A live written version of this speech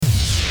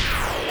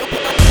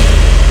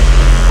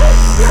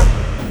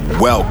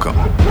Welcome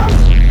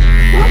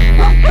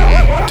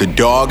to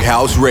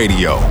Doghouse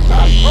Radio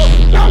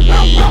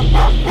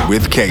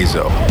with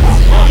Kayzo.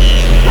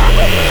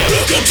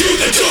 Welcome to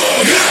the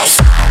Doghouse.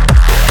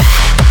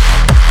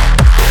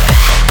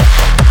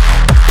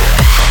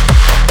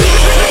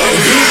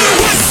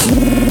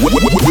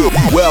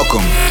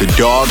 Welcome to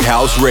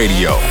Doghouse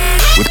Radio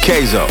with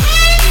Kayzo.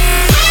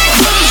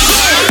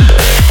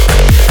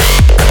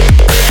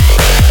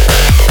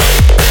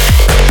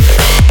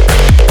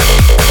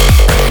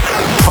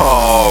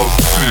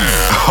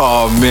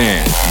 Oh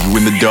man, you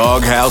in the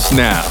Doghouse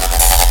now.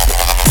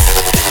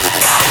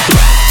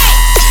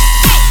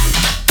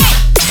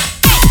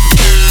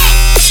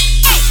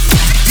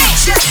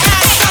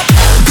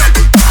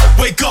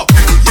 Wake up.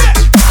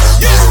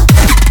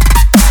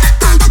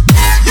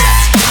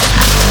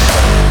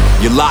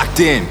 You're locked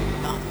in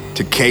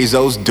to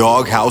Kayzo's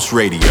Doghouse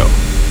Radio.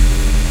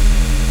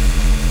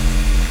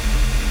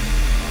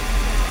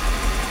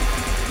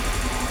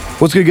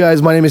 What's good,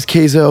 guys? My name is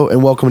Kayzo,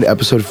 and welcome to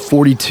episode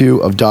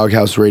 42 of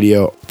Doghouse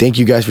Radio. Thank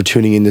you guys for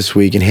tuning in this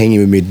week and hanging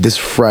with me this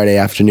Friday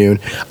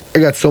afternoon. I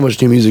got so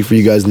much new music for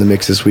you guys in the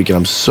mix this week, and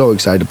I'm so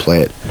excited to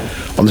play it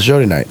on the show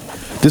tonight.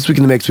 This week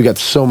in the mix, we got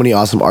so many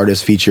awesome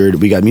artists featured.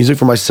 We got music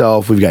from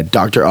myself. We've got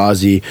Dr.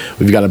 Ozzy.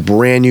 We've got a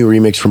brand new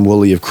remix from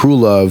Wooly of Crew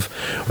Love.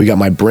 We got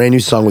my brand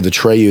new song with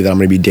Atreyu that I'm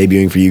going to be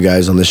debuting for you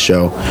guys on this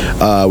show.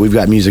 We've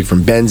got music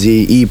from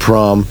Benzi,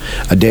 E-Prom,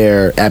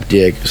 Adair,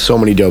 Eptic, so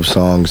many dope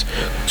songs.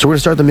 So we're going to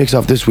start the mix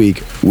off this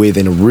week with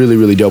a really,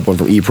 really dope one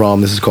from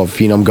E-Prom. This is called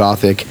Phenom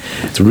Gothic.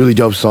 It's a really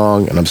dope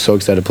song, and I'm so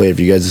excited to play it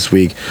for you guys this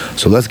week.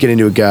 So let's get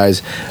into it,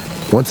 guys.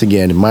 Once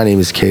again, my name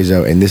is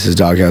Kayzo, and this is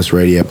Doghouse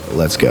Radio.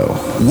 Let's go.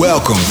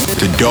 Welcome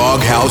to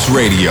Doghouse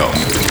Radio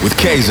with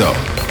Kayzo.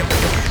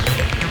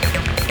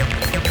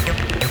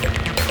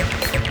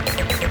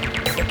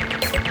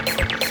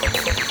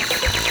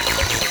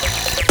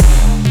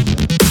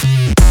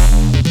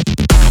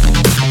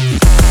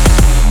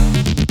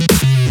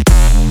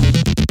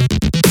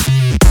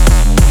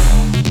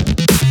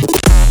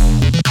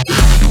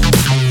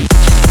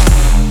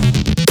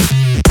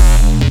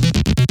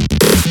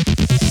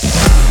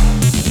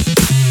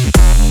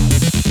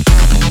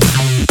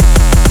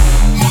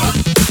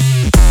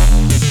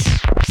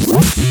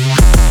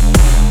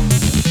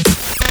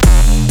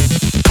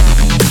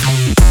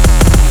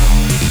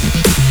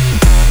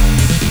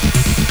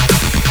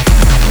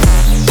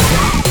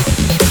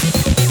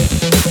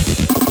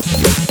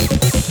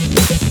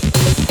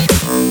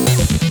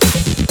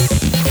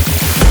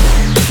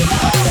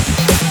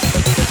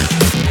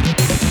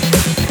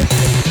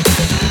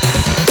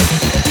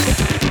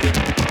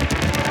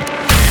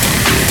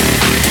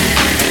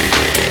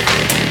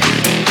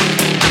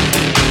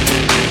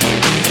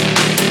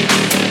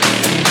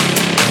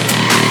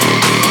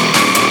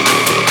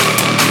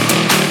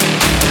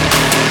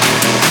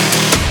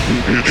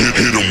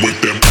 Hit 'em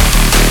with them.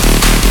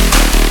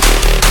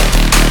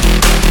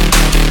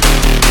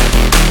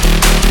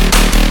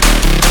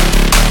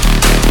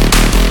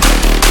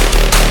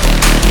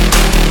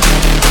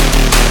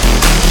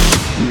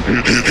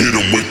 Hit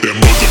 'em with them.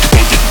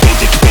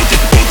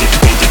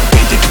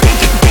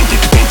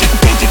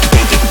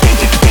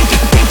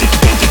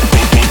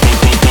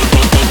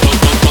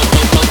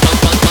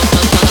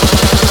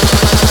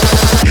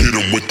 Hit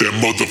 'em with that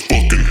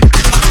motherfucking.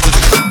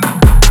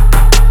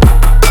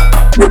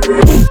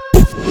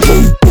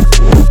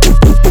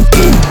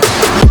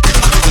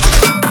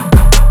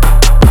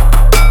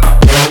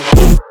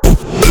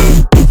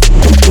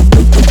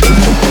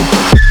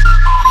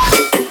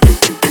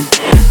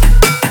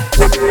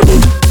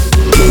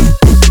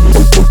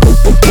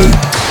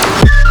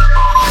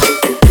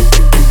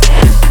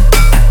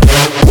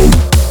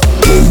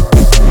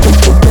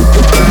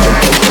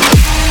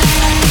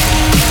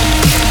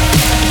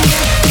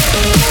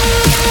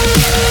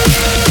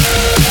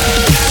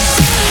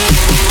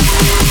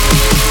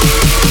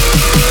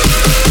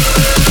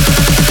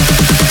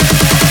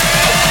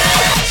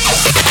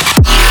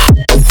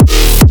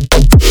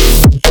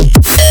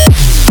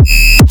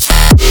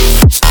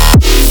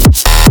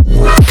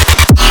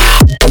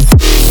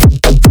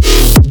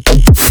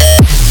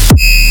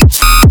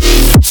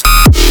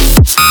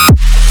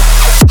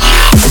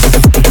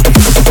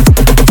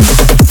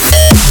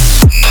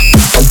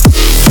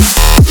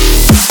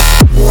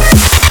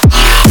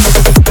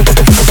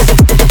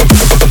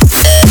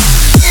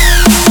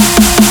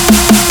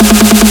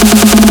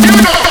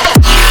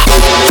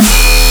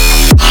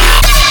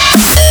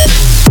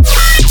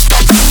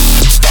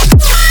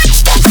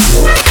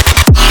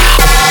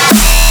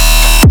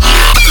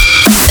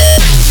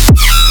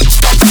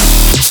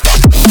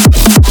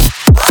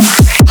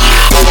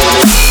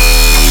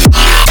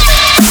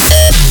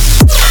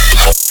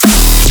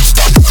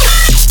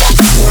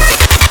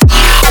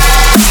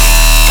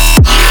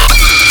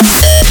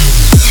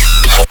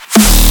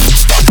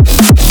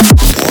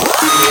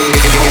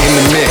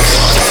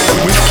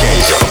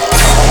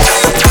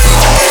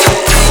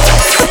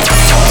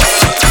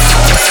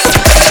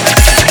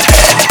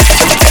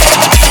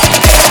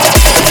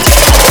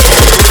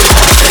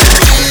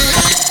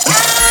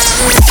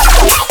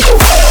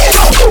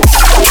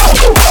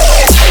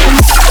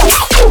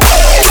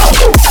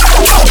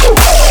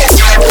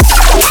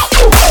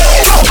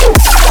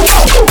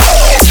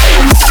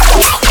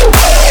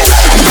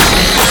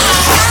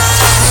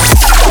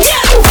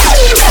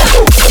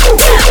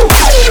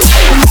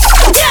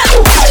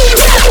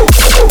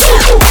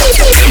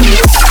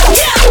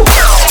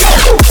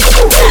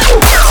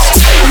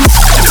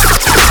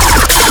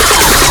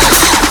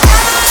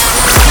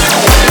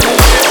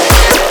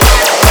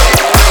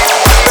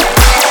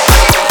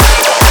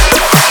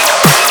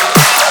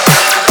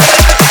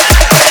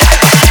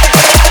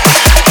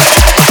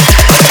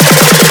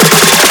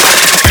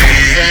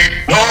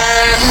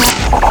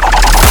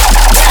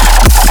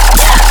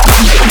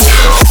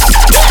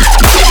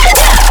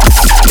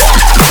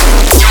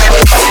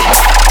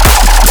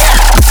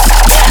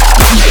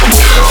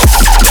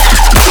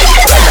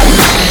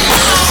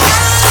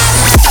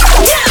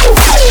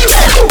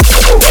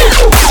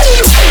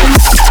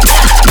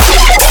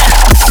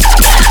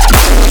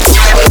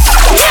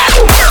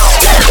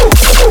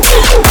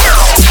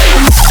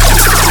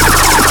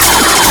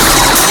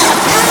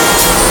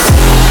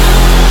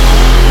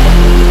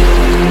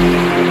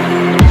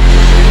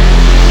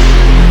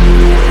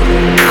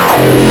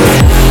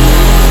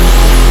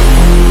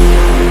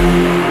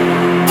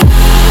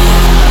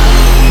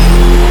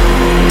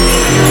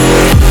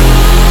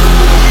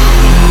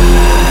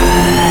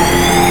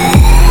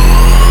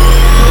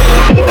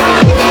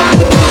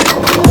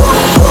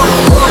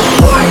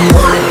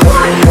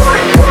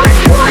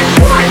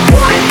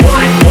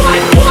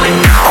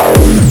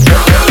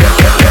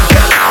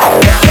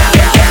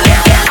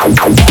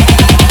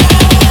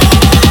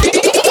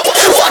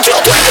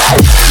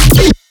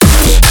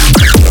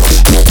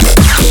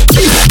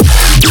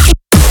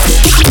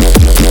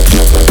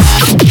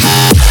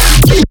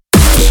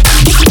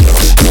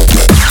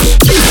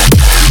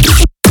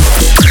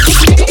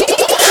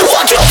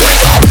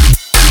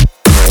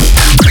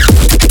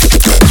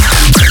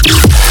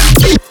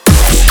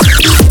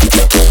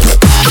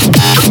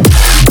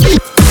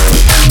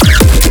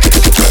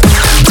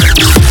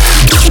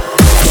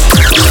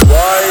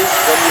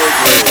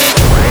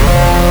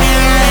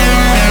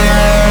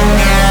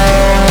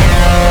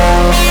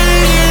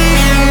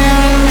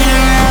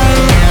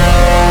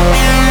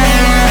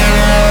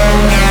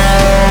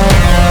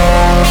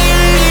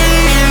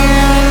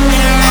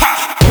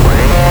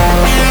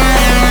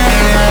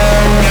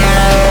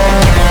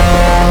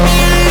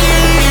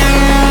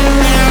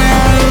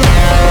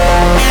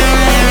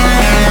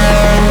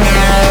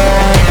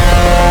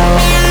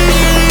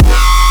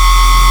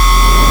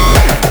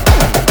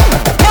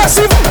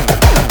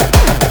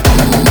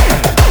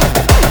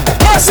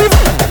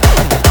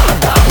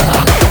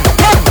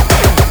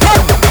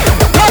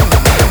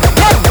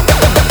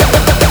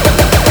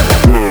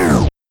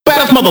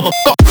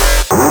 motherfucker.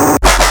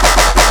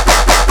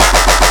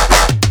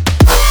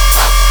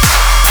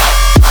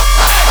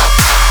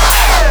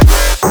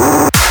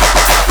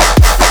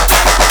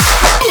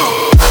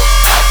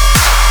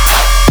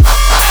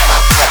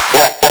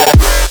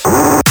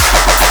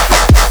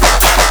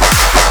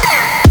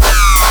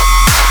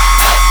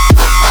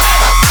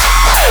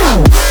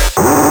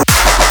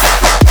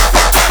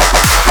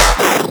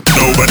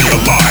 Nobody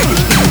alive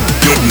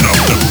good enough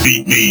to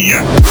beat me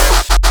yet.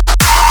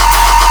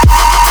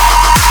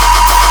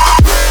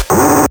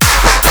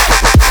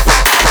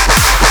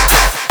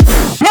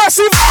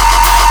 Massive.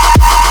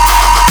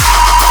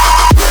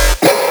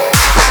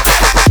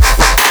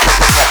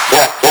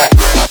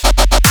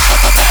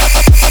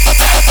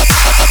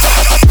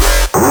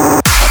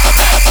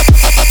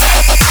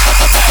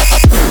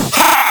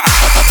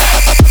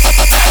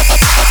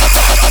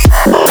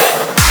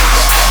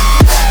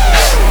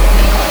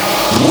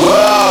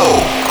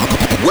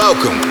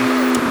 Welcome.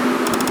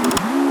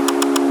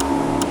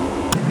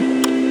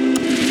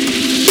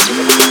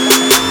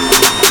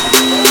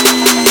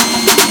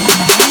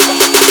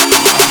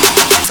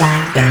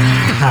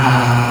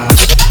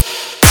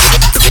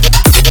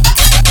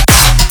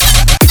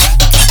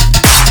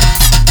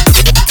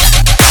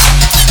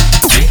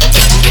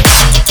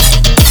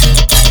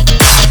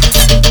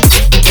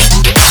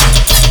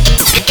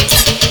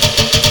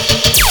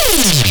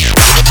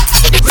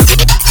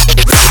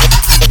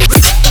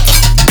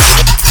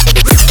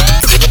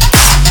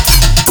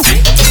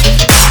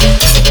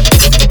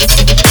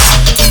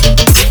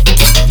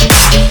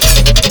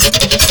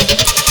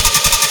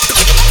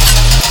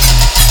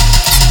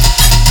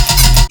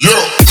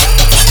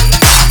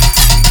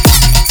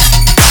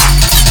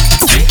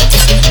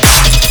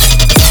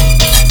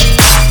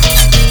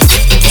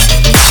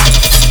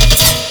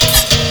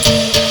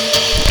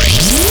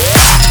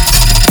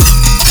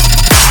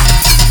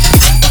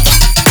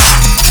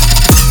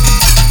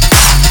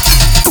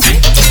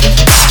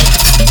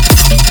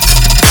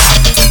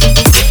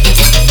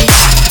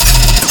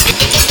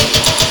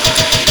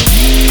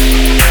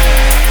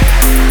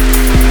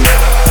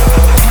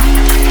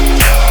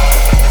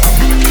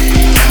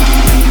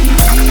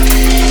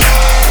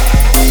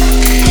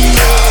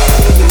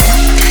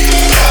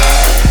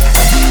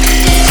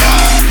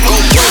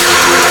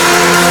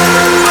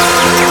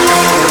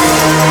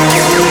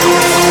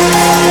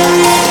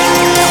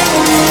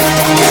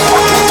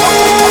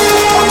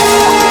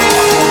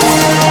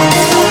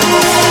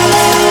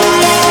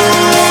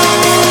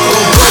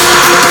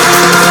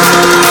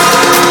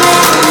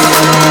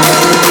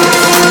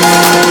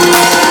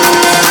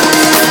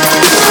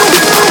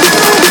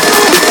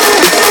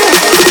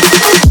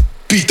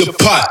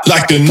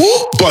 Like the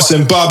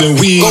bustin', bobbin'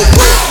 weed.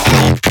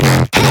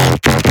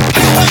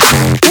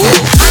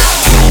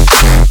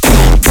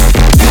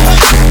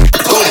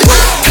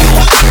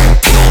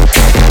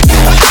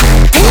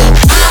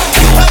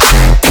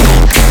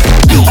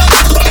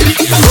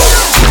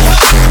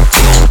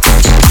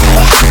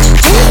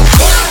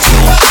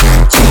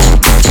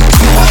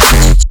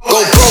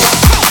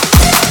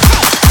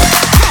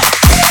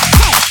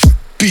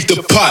 Beat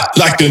the pot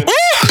like the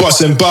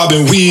bustin',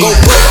 bobbin' weed.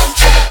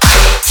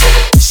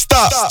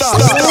 Stop.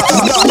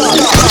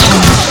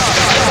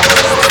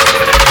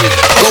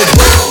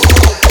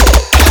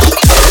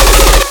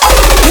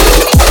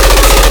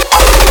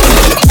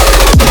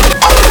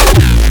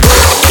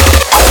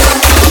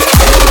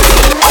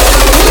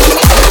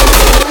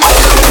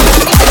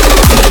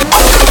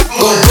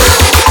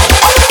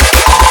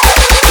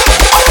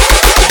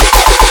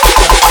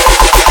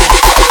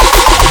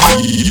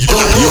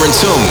 You're in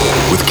tune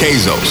with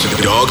Kayzo's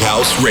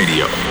Doghouse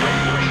Radio.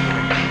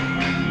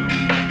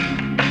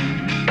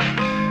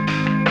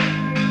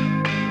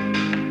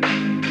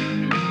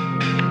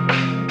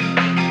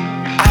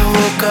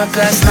 Woke up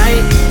last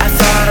night, I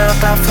thought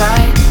about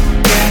flying,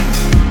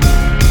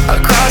 yeah,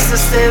 across the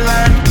state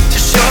line to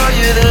show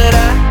you that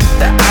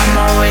I'm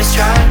always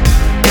trying,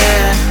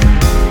 yeah,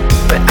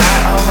 but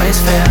I always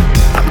fail.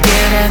 I'm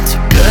getting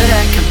too good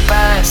at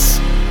goodbyes.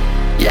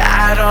 Yeah,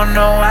 I don't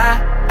know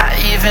why I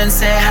even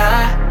say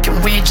hi.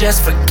 Can we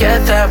just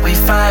forget that we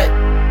fight?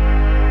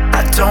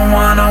 I don't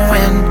wanna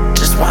win,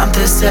 just want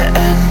this to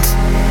end.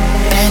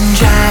 Been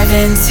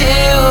driving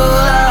too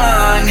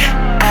long,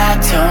 I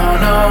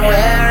don't know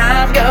where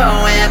I'm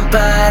going,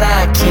 but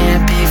I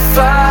can't be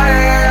far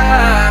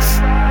off.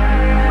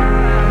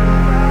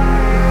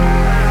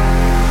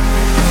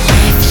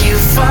 If you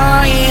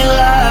fall in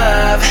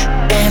love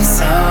in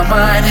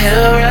someone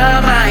who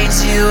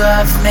reminds you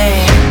of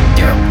me,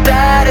 you're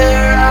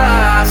better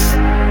off.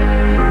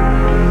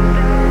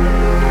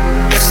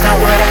 It's not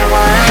what I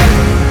want.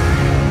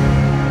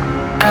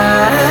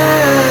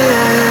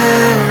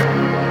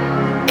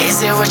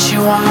 Is it what you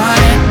want?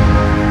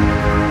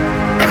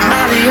 Am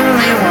I the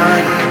only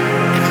one?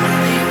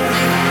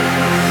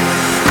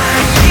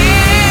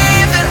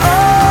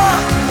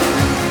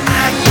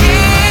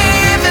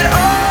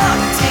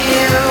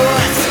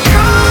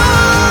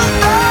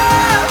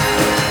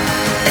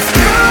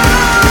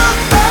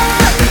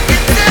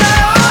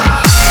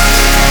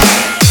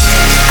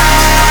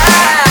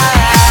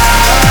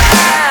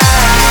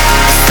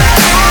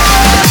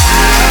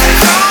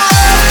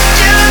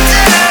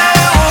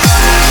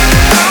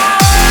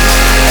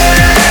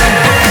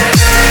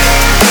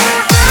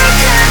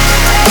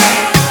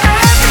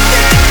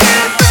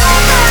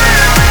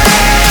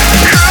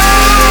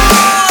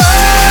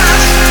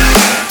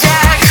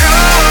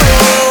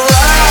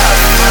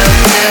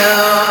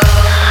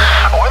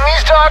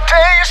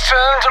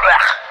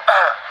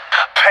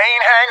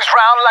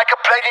 round like a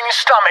plate in your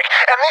stomach.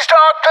 And these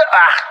dog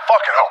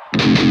fuck it all.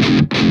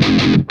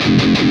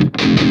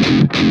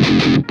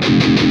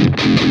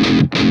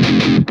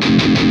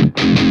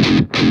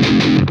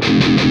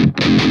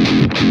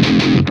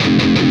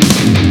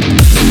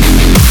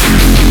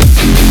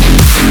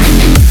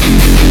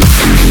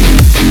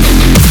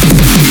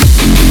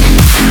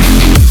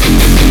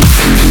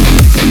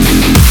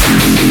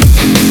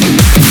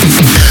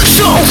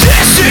 So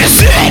this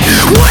is it,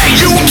 where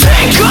you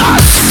take a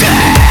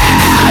stand.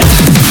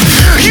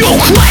 You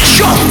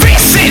clench your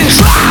fists and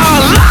draw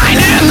a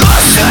line in the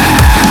sand.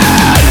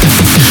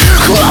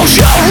 Close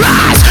your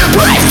eyes,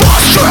 pray for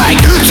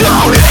strength,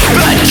 don't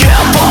even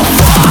give a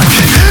fuck.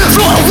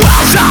 The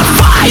world's on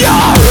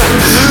fire,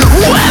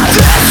 when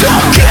there's no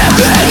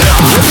giving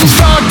up. These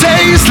dark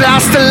days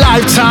last a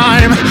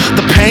lifetime.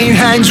 The pain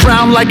hangs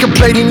round like a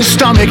plate in your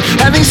stomach.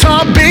 And these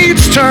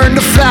heartbeats turn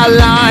to flat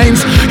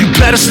lines. You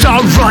better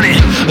start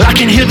running, I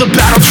can hear the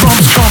battle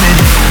drums coming.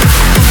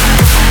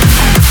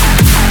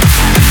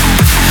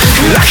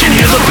 I can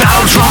hear the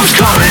battle drums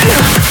coming.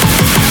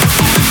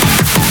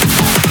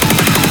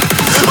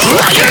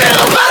 I can hear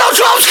the battle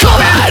drums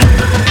coming.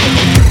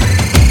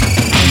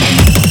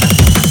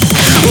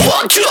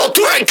 1, 2,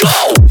 3, go!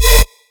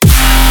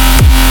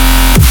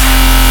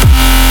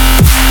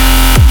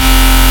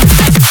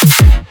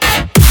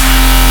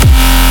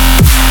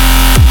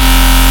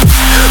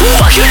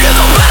 I can hear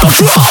the battle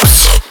drums.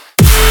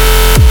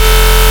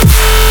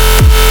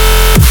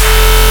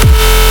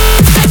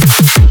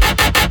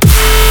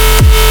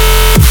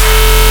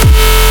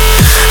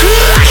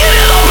 I can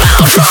hear the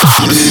battle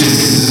drums.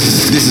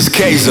 This is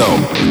Keizo,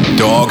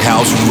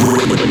 Doghouse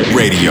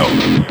Radio.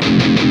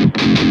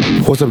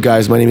 What's up,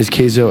 guys? My name is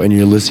Keizo, and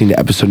you're listening to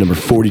episode number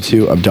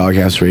 42 of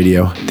Doghouse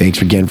Radio.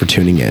 Thanks again for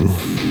tuning in.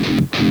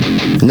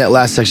 In that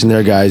last section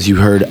there, guys, you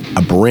heard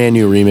a brand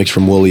new remix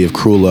from Wooly of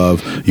Cruel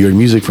Love. You heard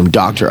music from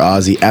Dr.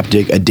 Ozzy,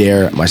 Eptic,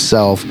 Adair,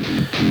 myself,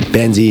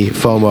 Benzi,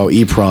 FOMO,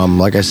 E-Prom.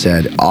 Like I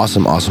said,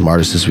 awesome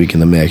artists this week in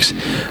the mix.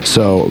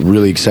 So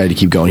really excited to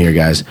keep going here,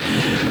 guys.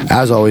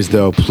 As always,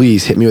 though,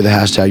 please hit me with the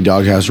hashtag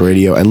Doghouse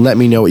Radio and let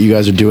me know what you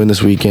guys are doing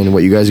this weekend,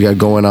 what you guys got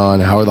going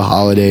on, how are the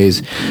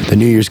holidays, the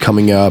New Year's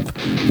coming up,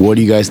 what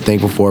are you guys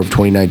thankful for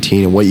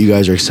 2019, and what you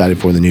guys are excited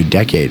for in the new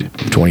decade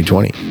of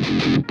 2020.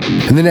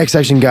 In the next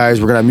section, guys,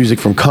 we're going to have music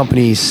from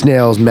Company,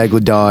 Snails,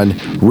 Megalodon,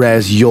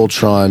 Rez,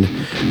 Yultron,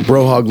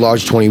 Brohug,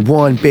 Large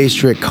 21, Bass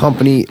Trick,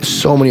 Company,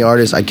 so many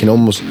artists. I can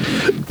almost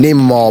name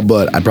them all,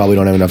 but I probably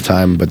don't have enough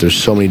time, but there's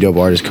so many dope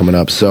artists coming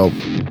up.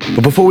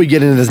 But before we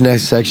get into this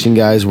next section,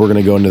 guys, we're going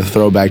to go into the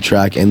throwback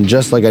track, and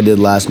just like I did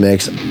last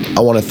mix,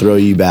 I want to throw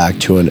you back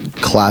to a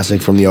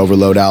classic from the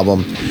Overload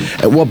album.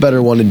 And what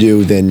better one to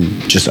do than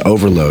just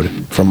Overload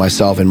from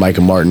myself and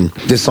Micah Martin.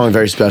 This song is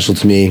very special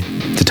to me.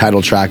 It's the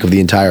title track of the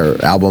entire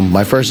album,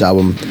 my first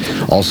album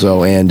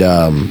also, and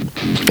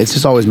it's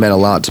just always meant a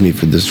lot to me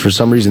for this. For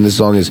some reason, this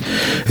song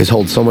has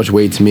held so much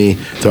weight to me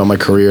throughout my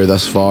career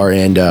thus far,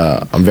 and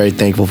I'm very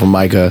thankful for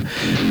Micah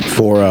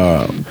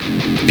for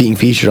being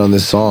featured on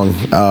this song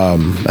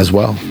as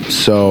well.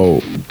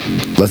 So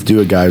let's do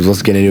it, guys.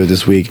 Let's get into it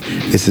this week.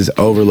 This is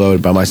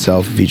Overload by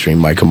myself featuring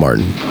Micah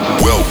Martin.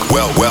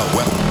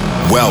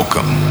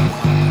 Welcome.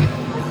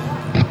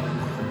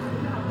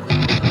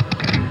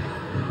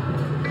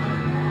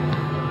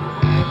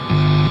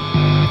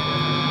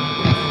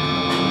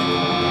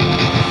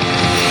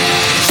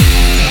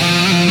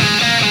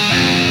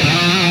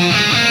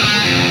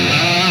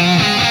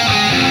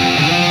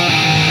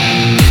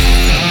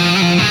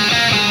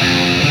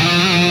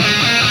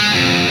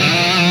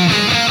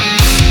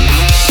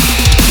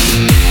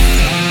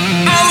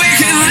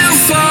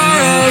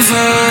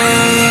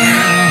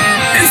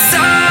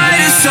 Inside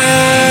a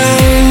soul.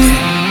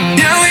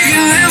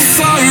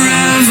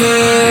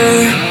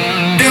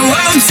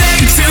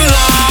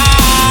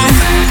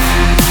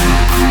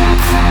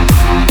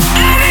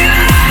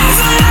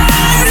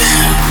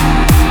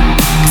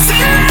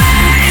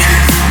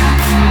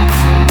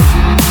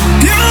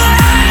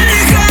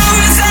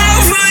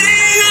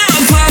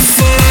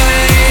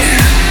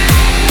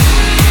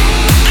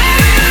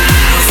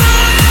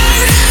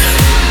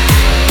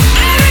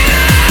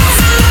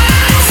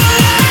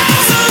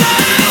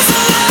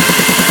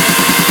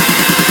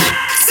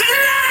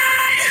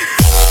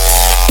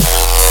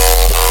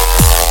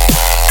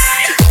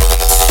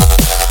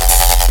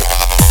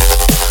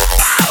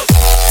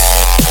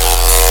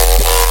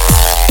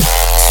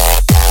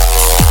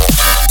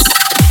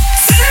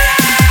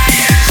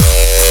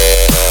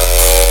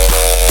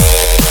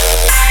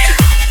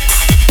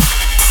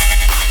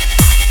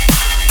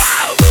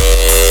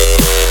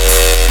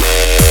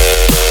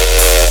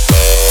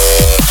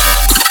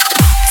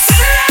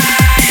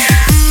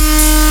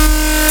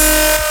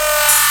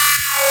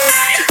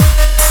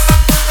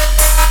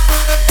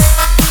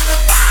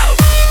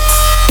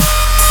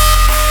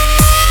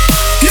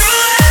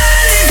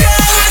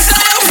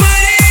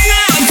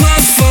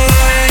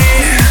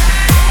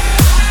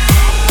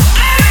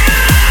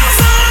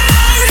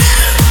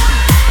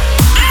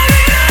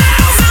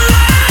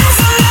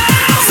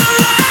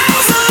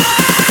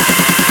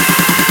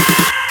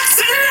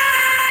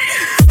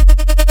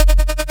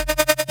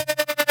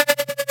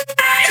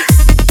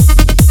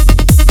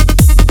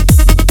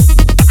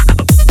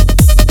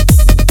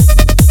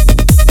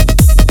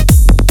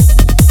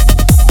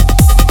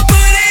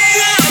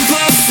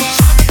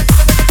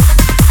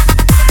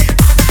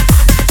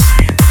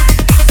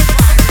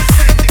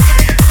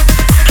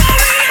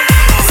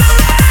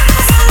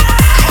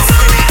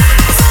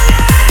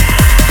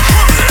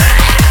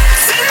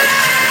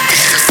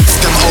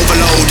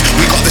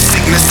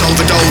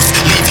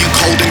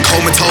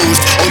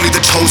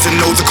 chosen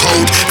know the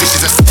code. This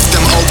is a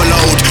system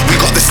overload. We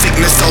got the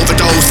sickness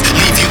overdose.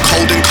 Leave you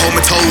cold and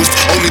comatose.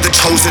 Only the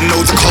chosen know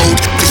the code.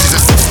 This is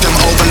a system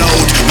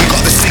overload. We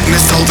got the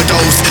sickness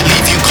overdose.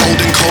 Leave you cold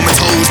and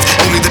comatose.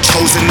 Only the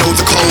chosen know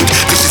the code.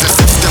 This is a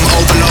system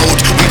overload.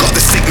 We got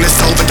the sickness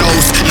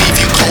overdose. Leave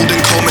you cold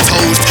and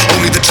comatose.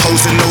 Only the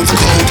chosen know the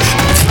code.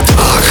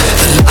 Dark,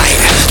 the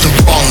light, the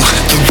wrong,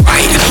 the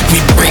right.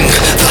 We bring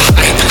the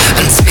height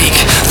and take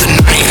the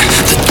night.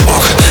 The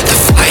talk, the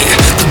fight,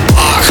 the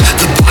bark,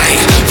 the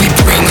bite. We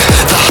bring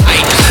the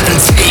height and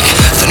take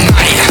the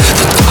night.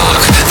 The dark,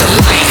 the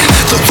light,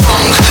 the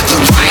wrong, the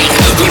right.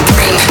 We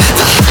bring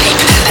the height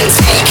and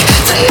take the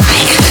night. The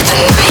night, the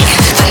night,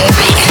 the night, the night,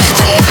 the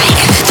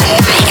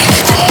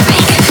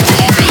night, the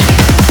night.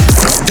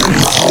 System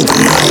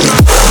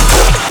overload.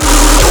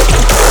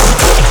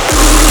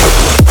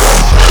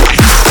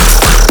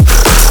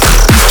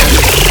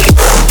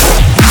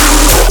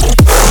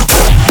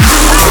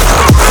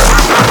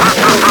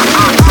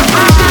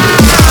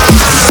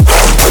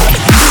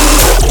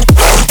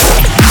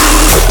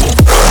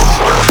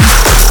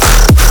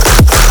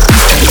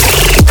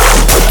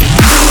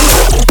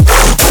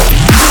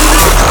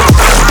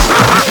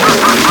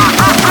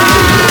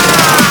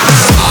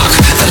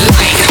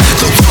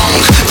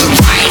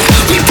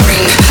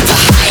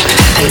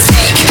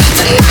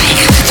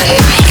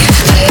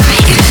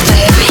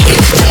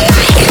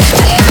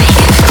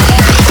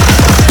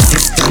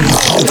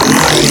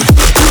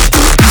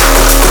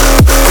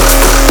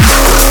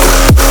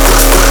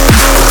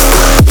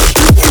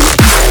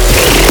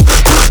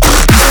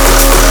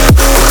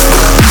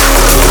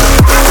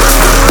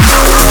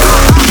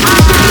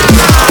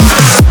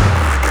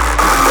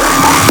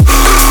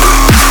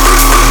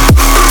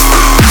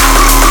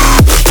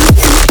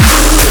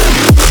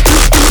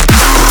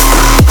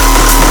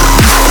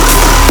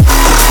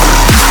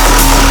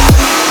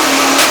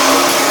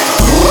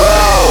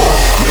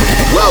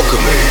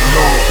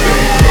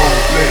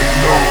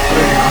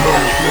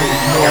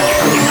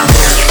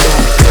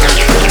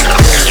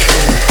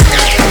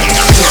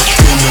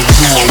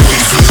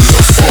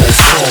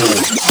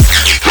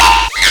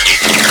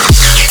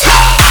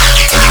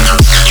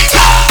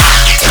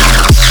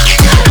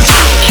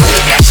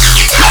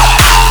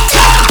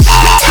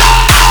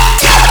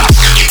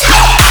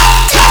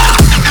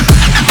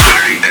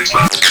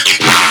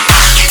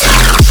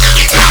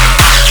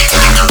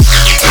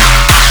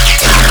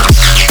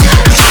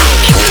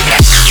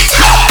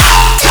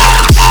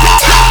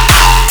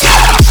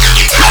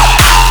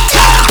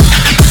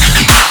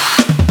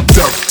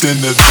 In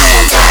the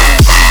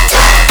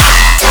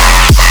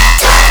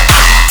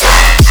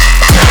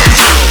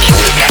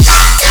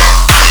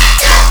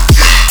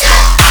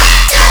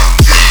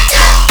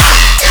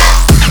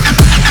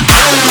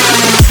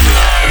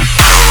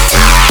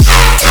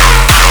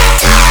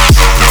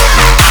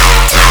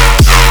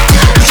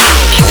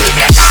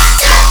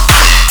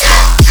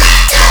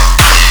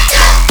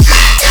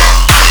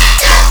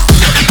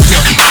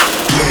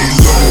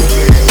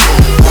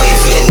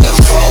Wave in the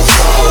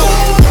fofo,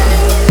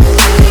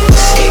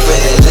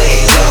 escaping and lay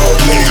low.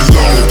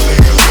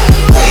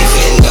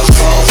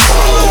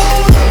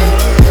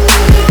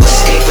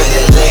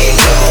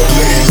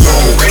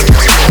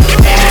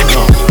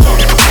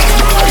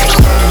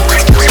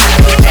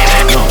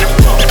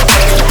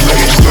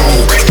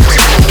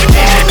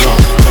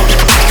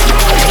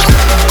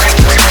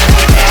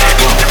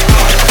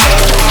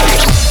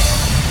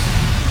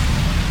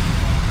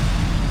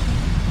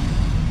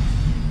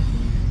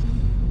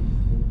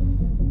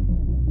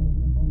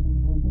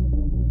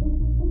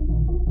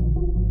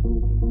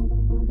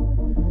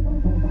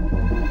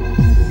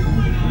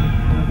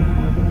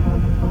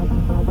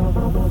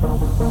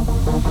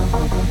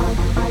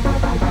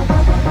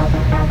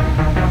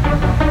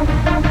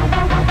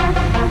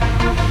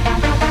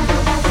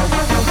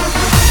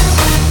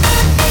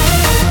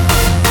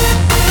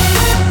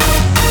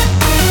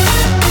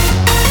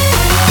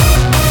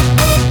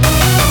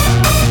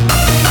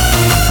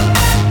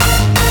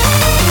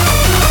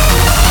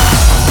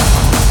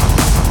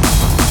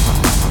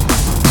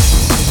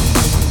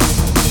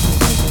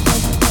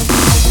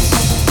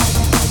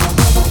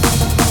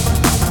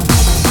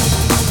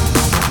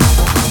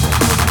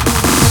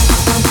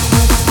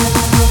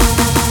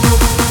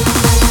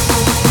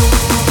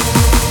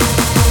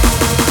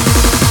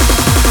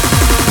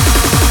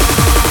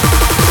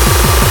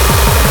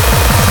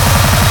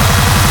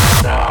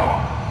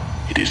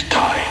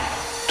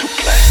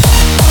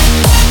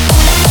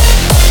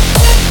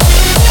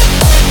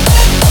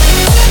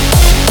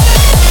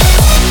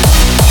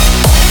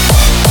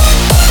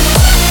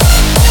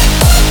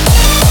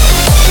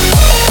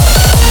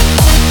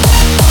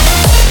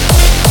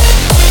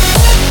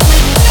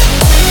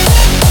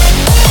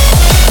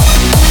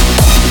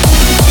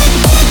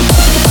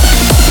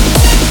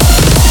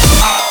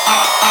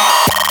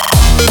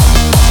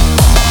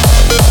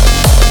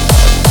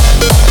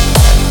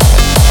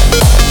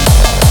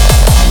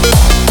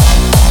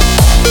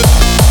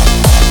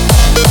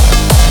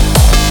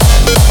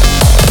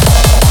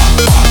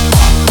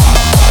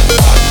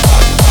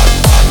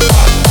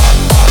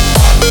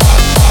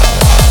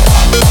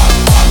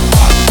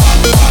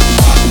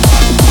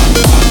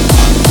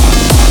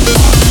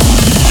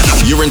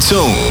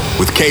 tune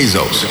with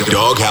Kayzo's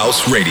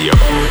Doghouse Radio.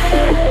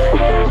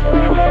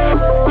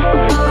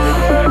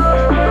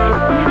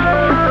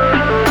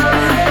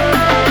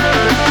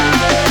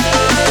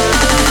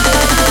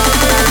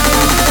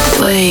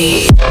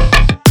 Wait.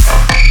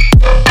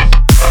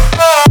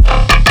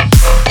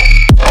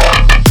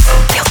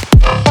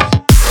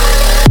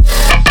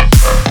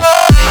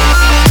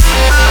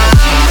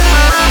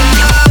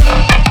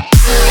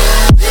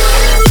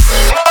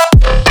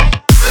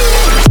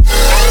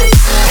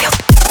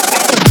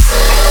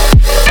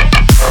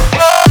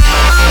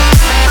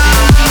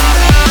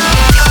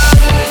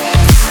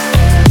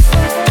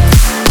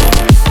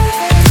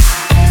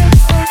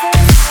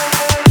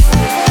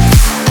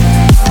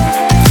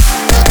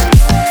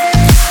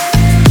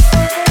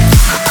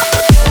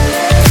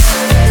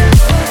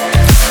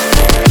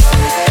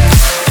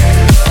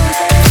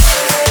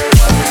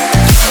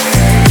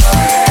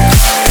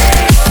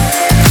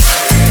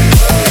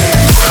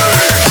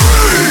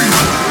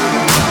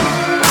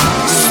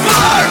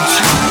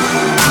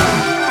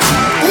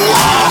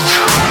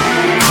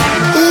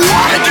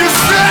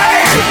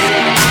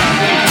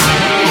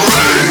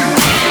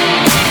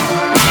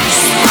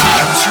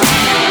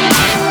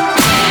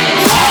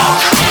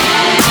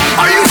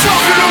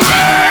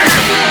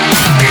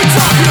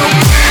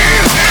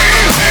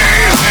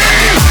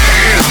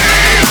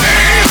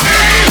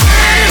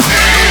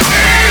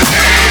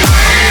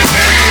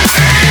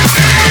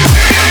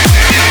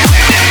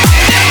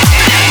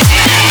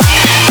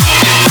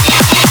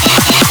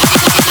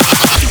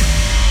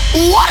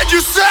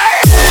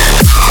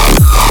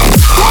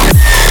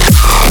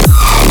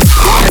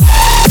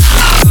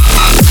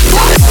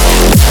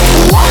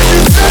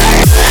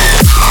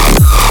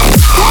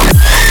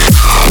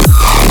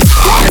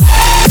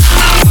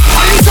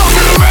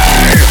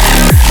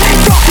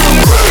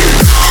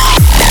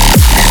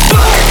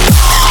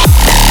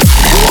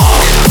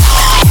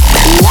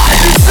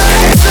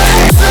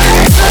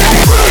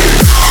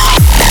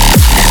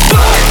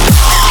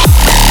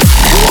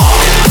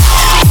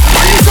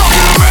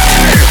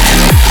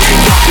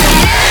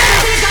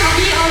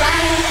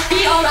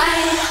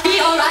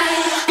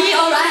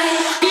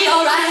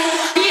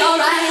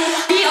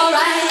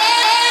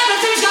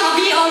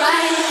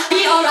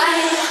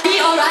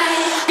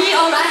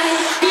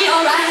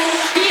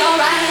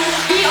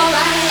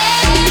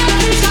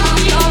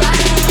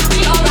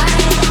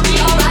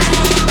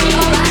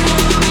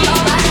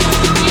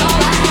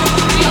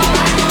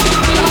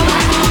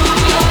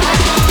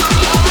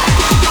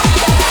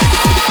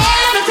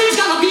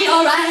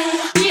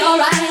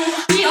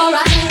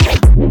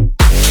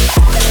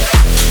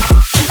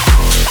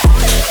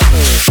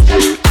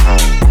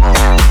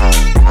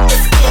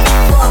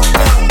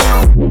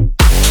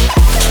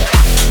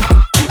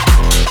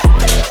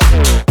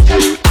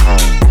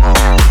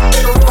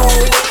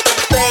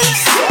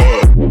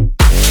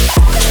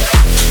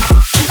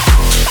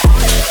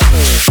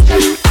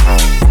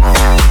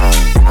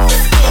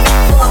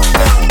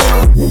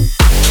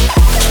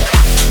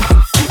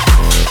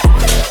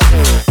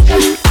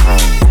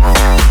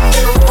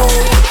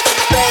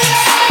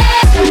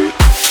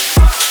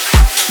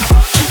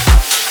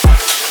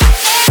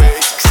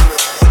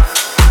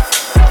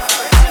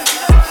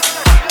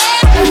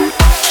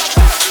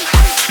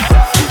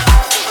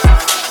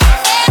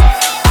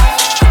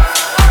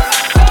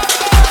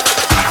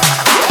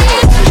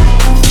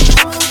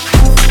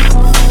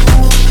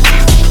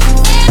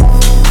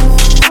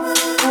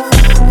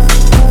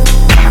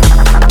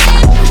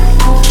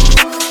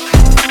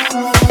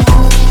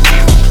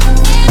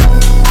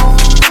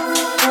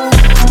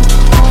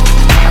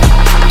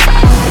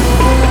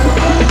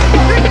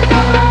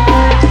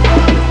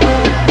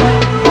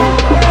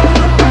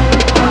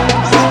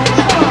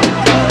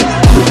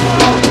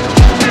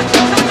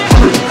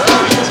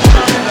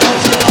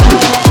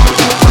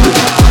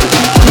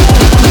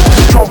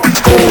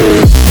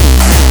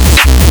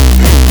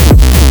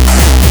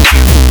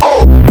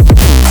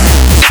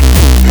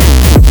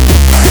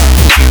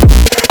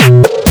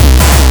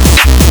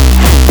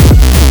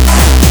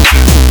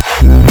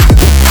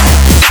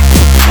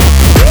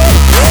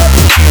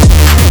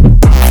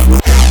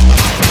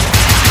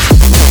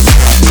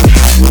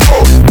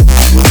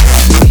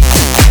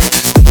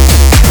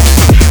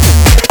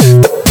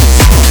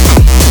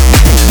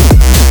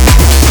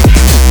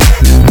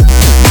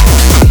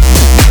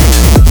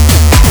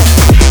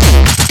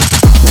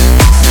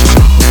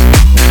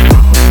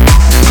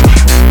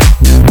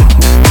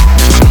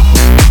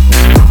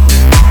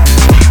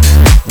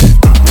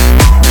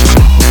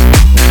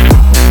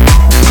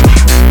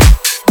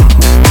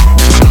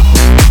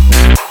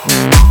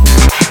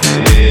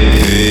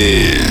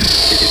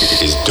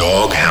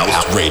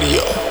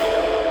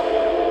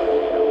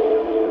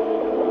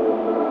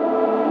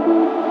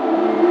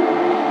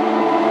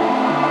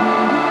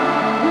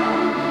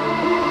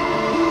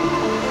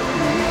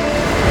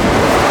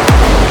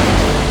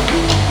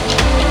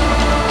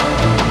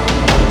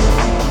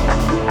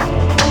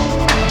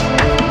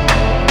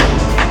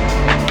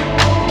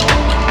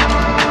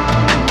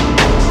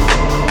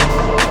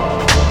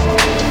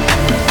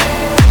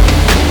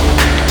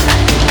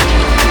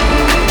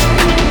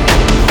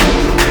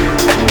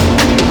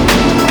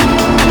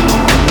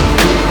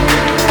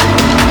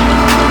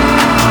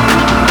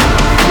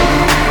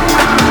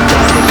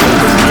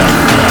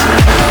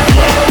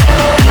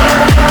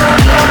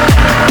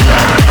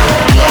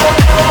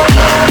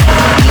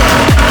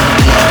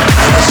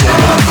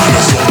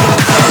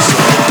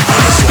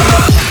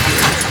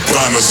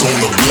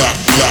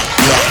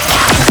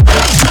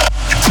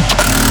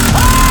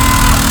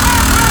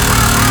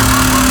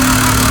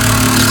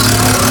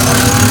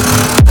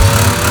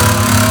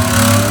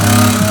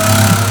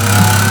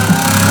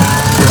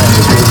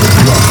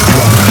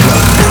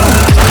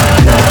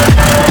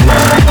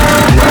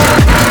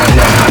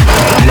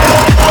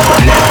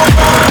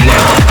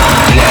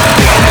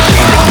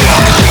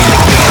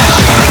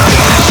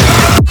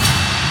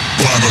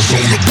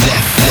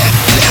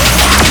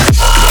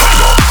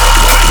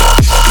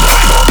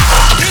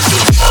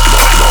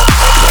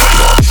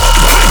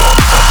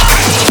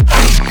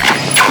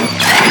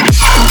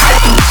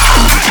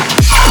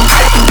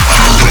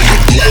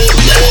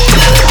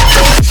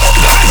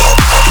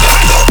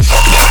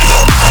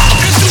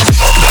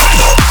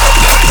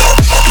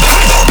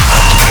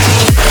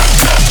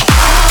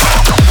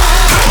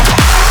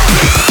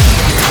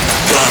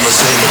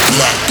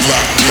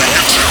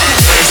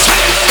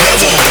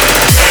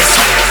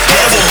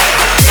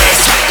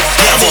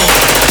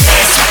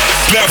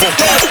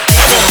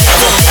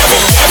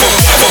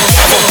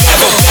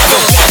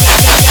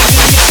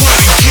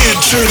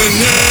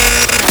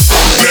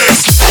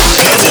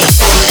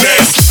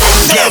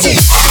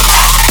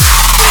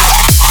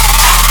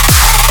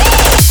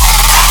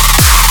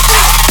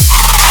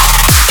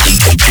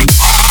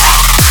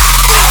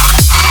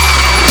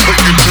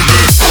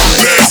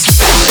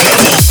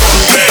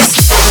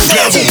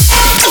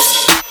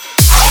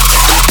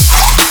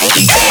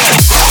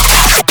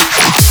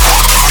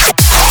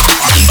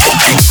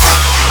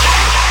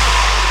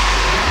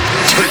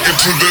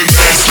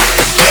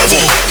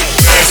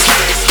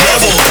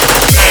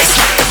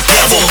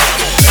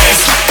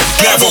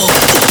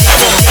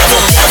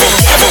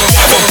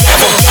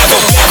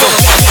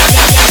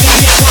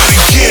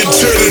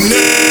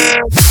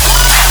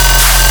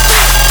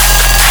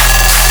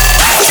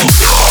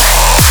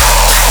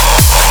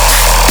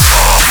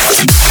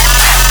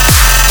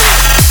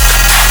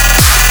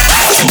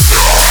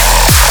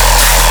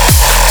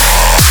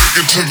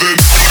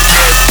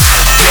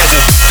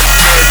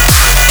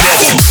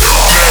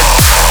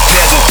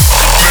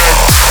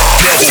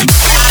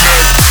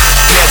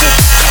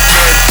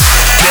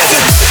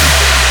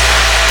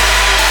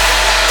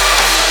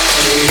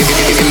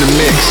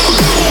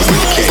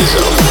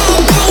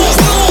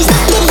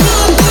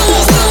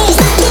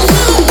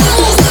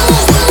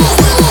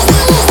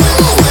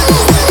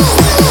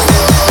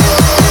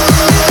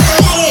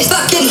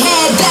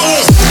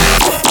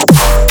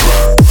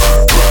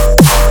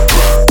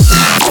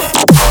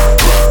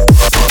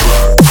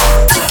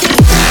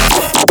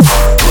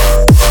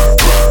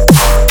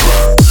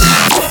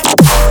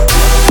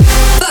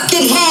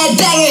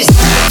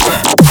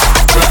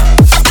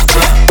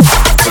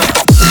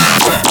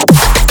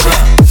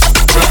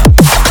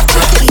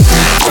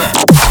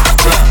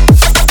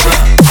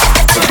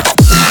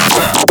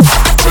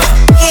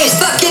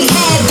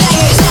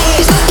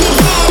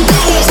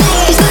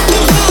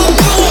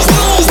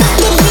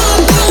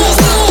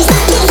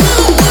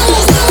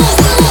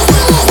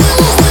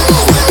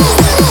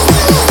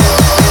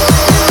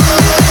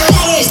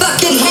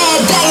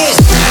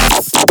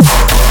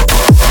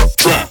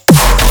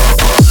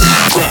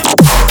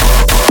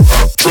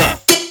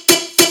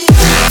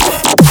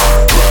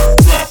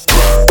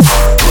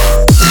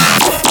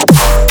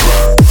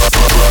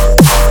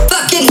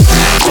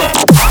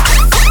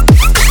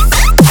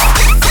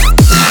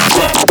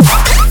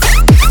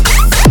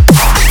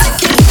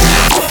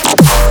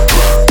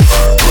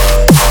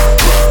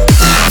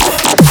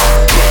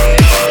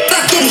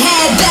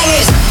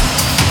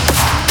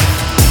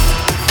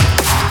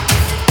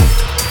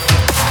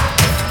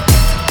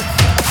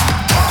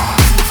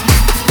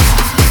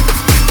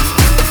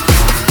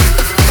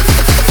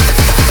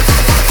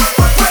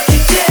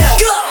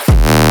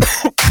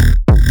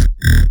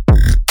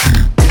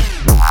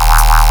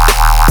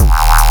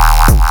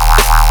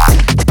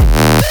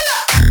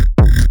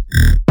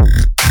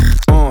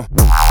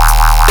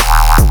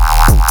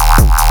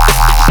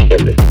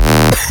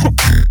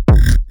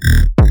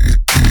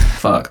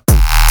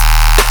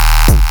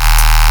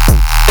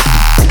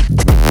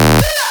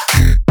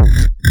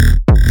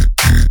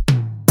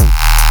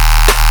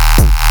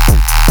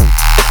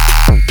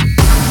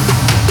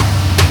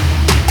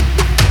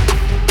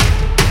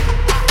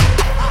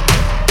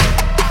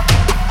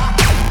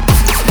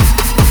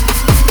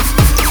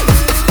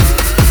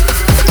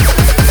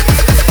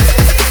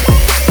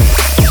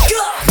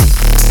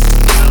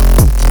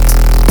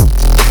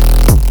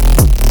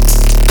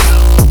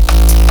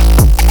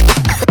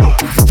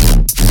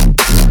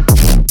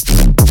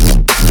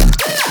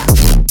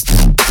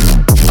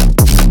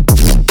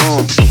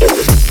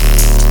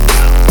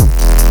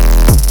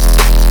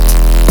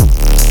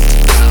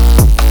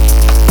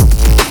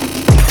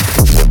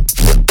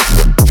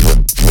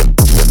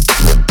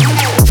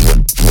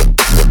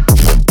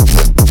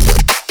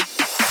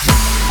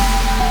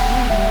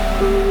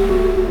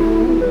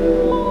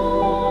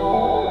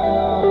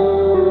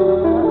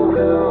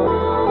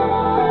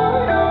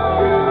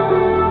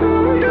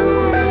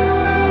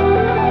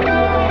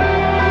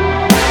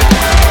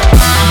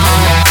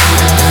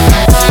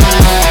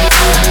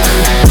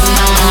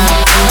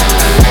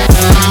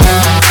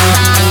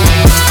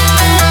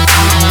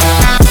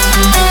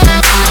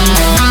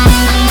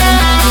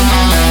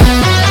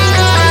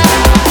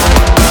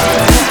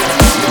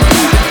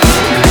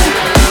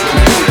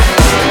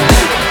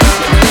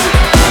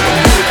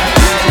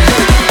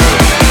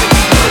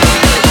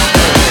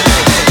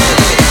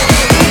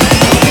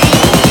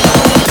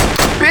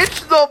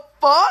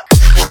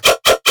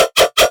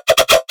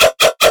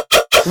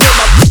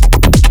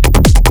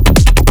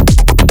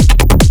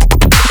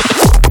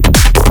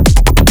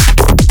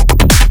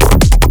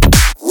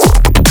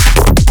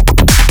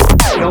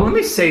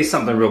 say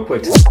something real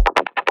quick.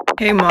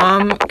 Hey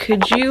Mom,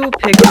 could you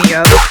pick me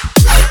up?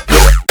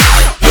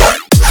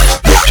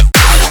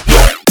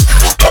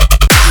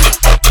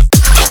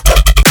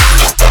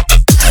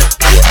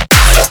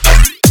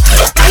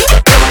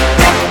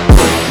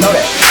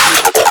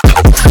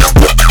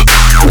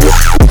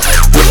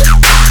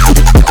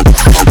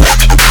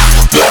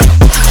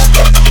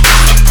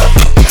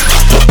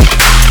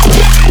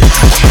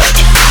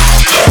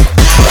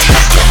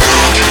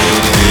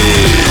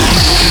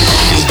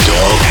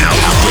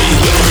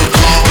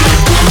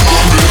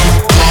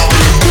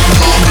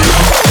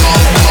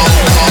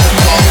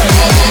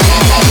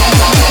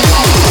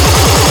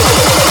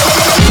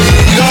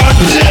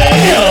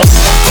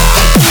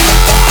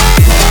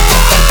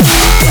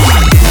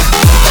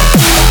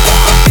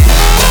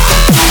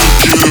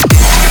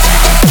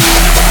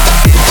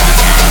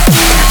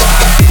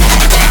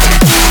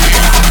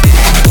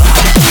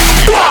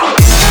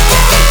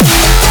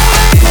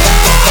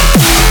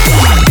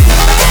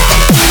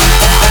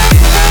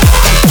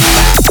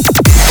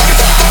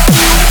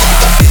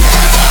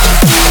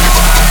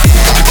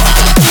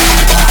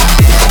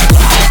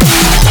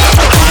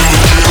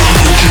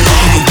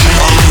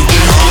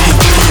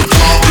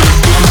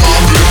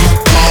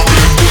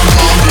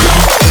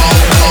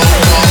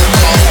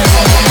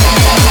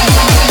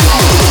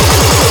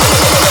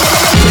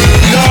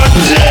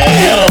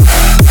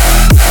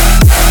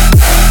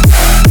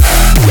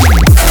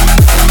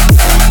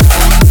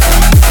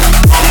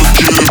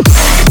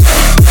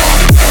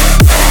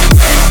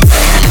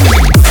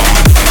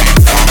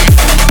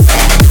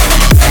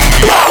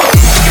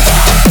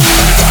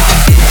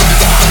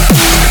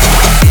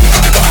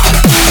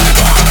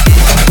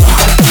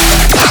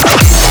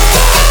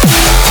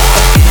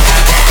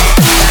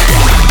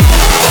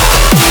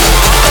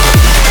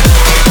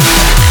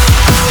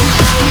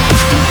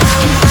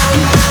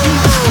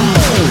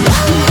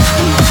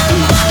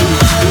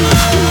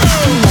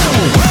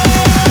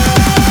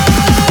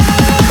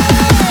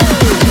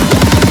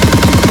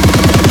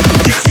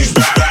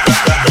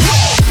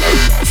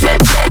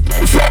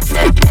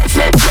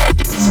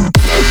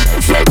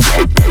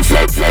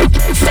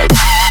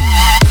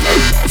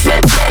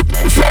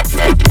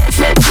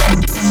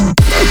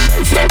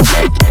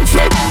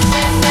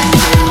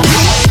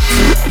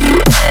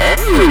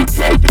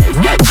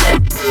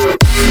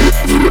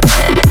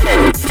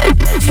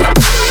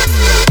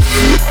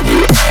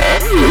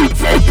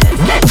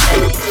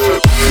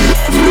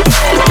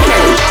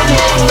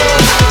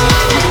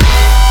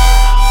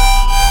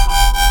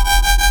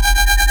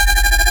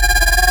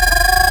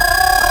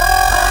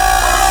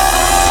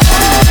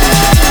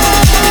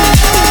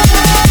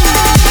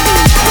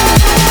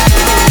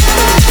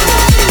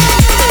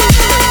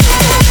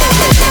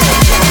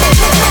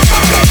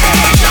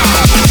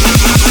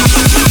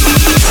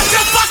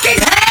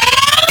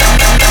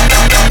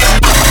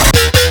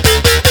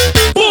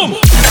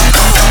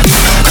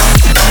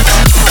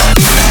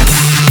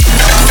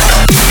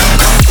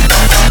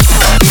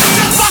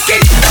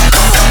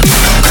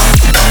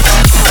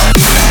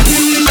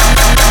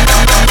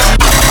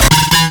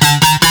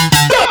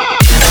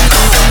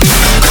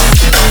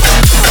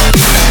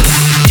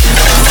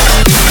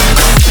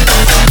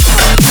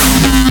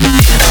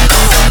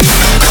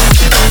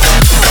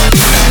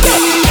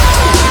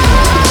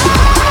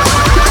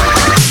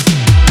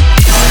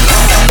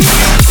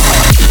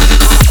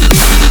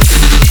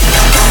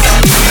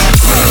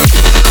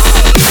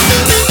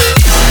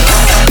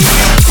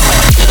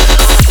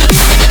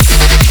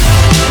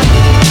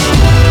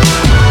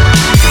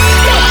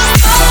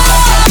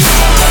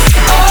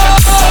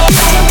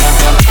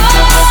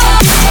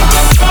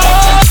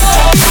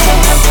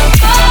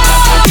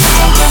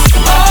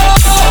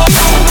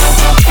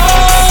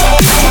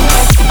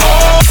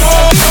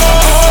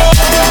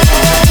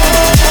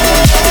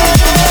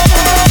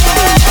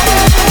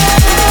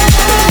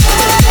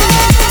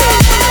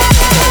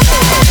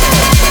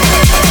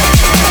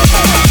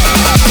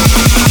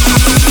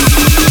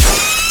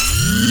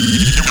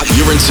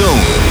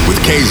 tune with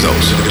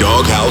Kazos,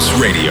 Doghouse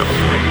Radio.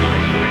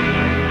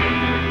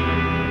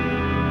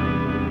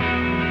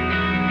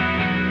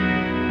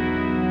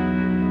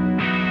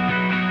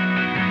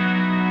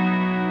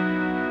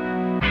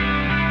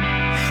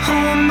 Who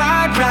am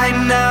I right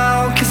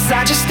now? Cause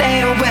I just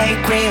stayed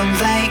awake real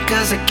late,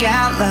 cause I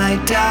can't lie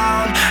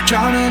down,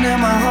 drowning in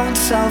my own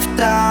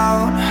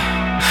self-doubt,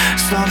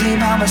 slowly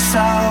by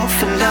myself.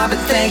 And I've been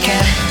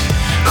thinking,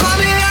 who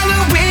the hell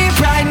are we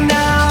right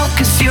now?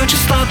 Cause you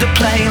just love to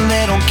play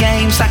little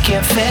games I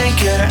can't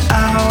figure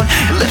out.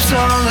 Your lips are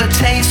all it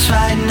tastes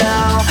right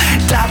now,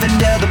 diving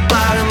to the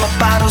bottom of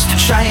bottles to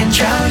try and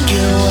drown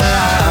you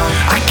out.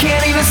 I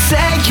can't even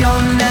say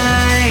your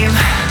name,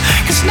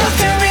 cause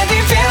nothing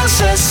really feels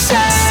the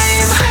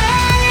same.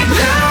 And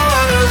I don't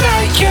wanna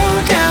let you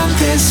down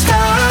this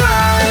time.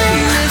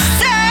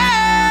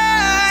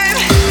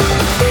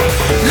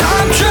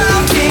 I'm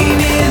drowning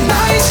in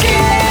my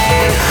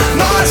skin,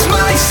 lost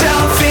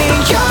myself in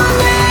your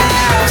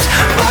lips,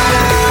 but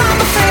I'm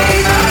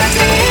afraid I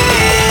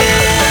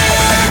did.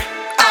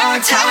 Our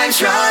time's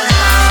run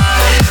out.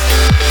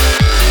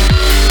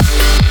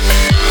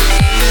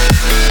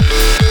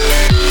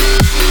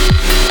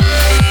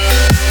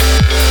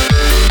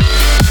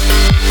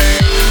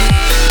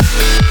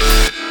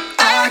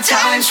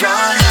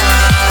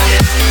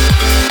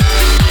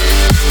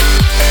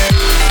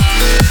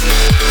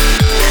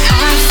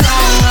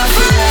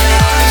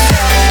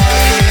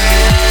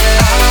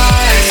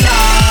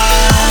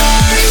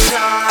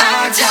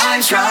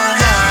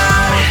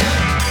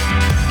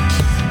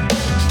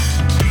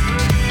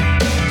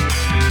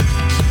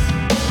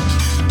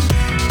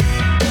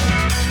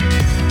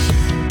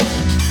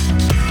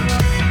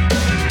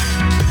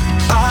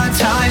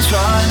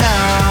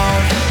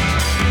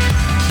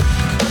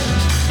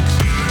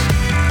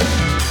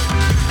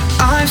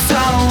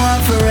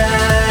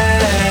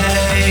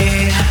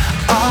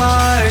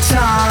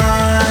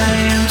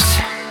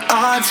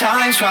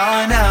 time's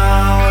run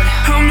out.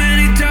 How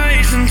many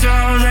days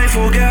until they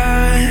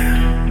forget?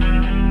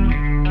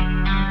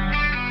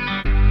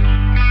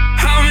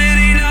 How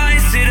many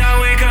nights did I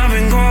wake up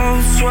in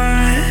cold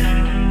sweat?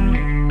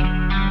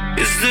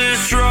 Is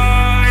this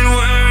right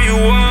where you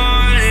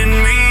wanted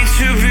me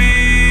to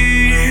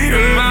be?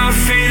 Am I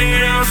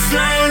fading out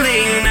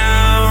slowly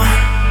now?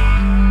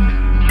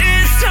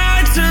 It's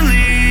time to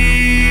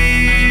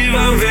leave.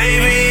 Oh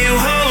baby, you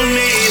hold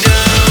me down.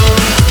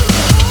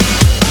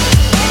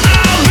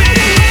 I'll be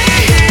here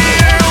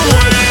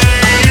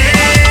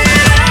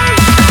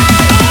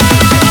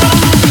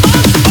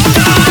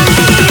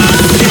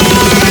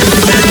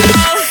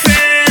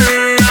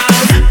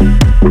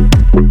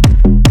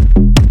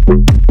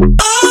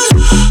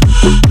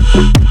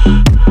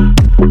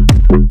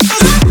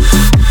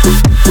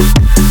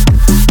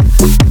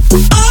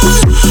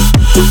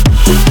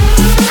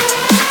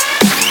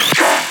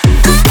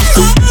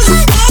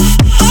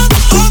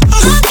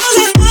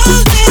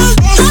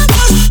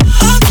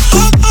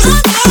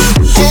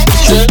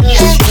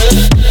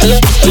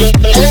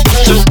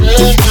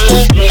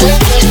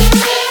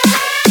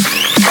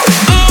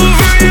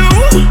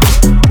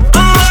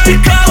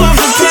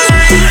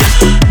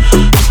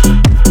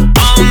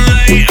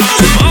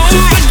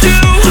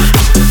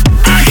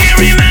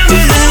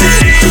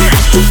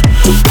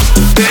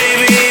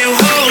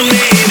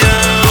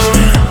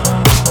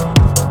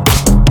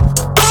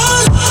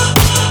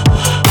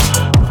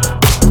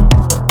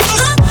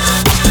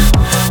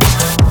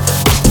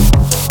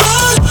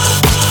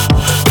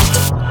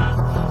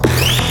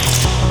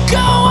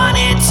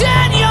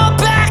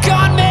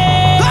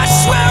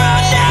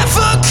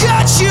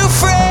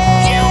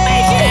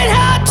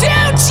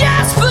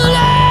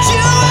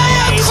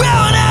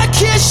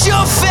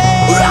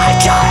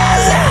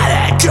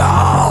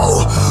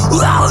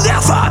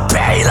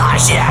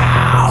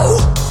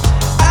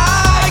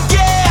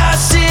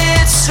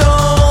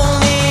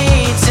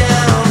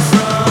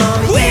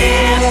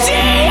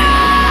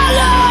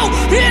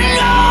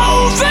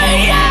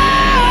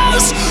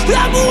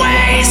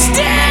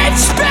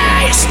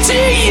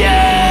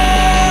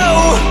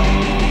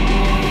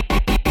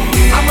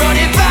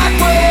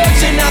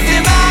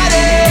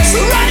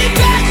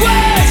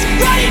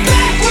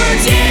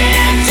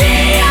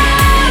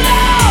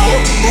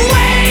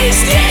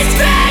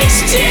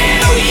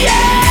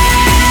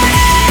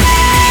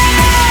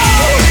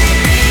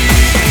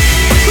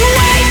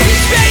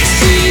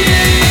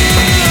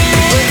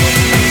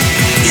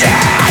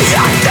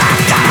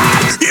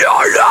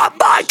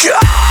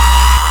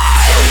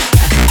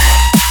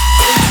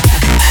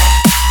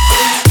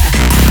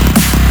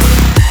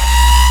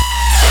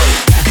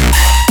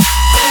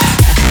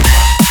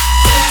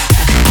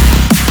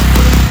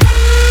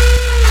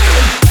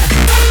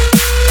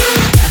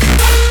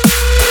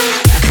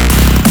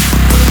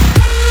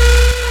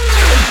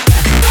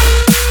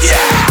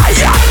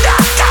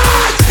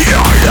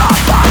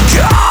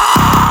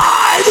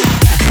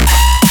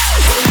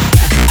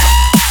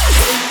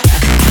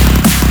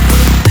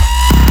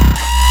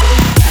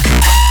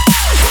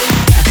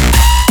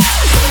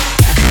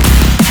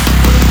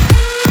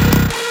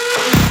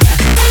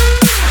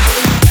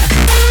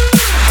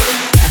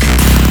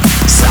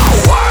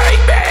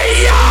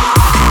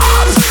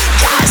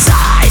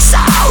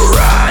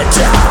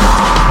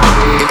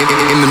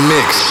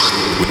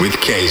with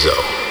Kayzo.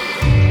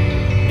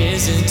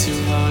 Isn't too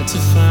hard to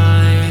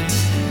find,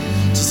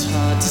 just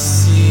hard to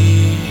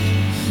see.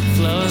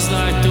 Flows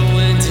like the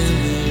wind in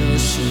the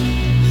ocean,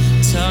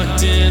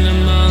 tucked in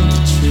among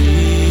the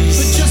trees.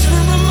 But just for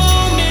a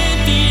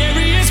moment, the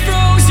area's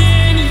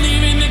frozen,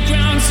 leaving the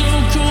ground so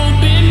cold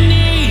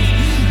beneath.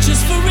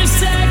 Just for a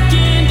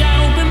second,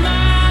 I open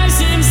my eyes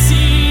and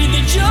see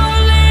that you're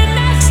laying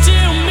next to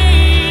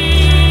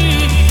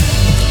me.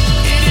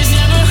 It is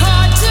never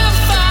hard to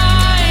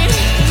find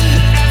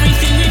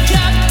everything we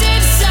kept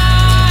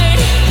inside.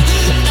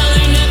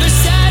 LA never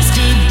says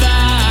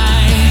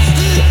goodbye.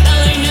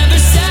 LA never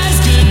says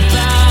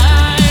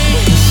goodbye.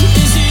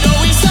 Is it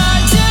always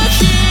hard to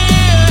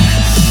hear,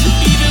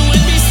 even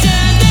with me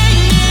standing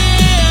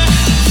near?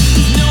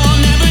 No, I'll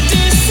never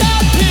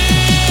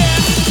disappear.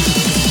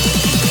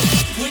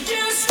 When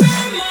you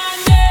scream my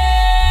name,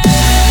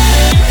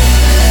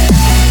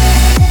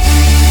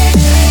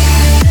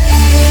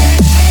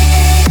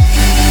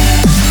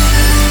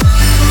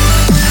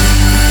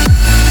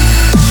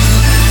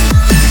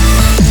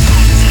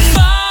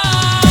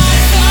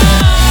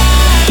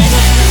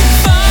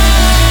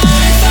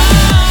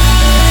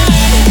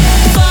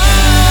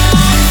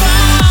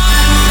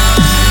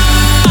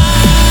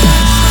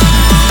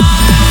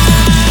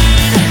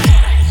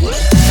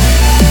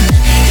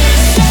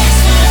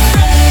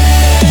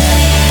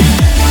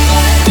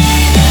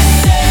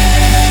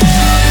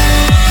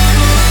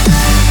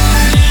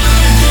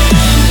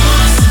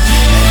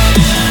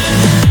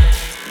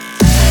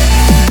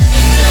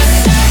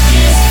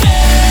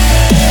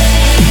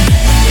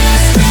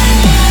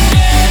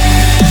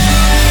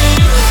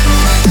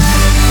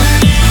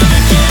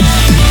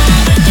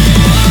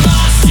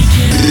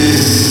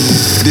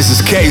 This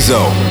is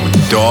Kayzo.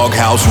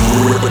 Doghouse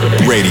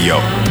Radio.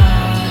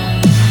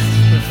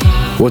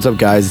 What's up,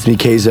 guys? It's me,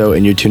 Keizo,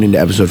 and you're tuned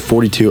into episode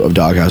 42 of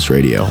Doghouse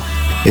Radio.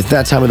 It's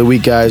that time of the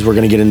week, guys. We're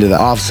going to get into the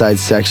offside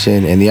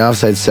section. And the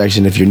offside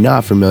section, if you're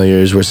not familiar,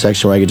 is a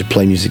section where I get to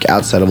play music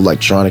outside of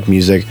electronic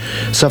music,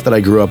 stuff that I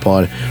grew up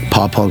on,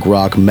 pop, punk,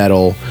 rock,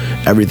 metal,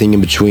 everything in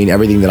between,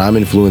 everything that I'm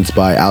influenced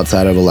by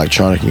outside of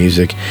electronic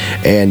music.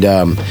 And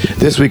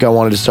this week I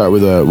wanted to start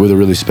with a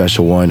really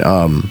special one.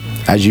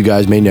 As you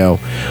guys may know,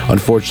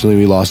 unfortunately,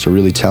 we lost a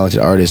really talented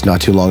artist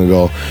not too long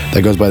ago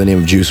that goes by the name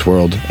of Juice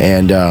WRLD.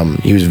 And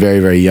he was very,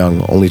 very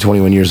young, only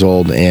 21 years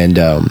old, and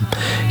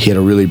he had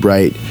a really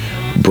bright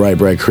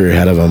career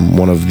ahead of him,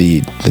 one of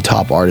the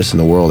top artists in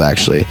the world,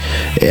 actually,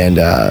 and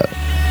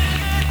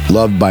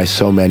loved by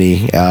so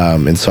many.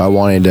 And so I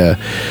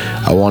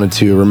wanted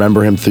to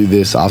remember him through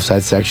this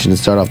offside section and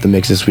start off the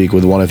mix this week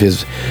with one of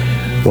his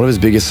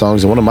biggest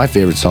songs and one of my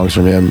favorite songs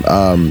from him.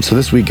 So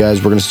this week, guys,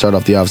 we're going to start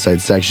off the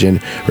offside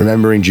section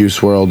remembering Juice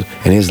WRLD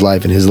and his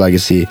life and his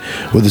legacy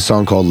with a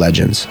song called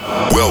Legends.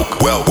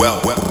 Welcome.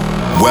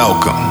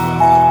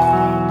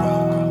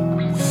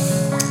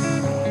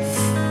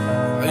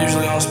 I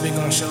usually don't speak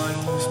on shit like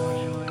this.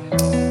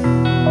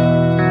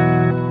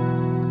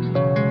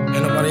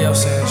 Ain't nobody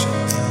else saying shit.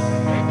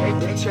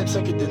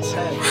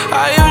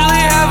 I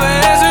usually have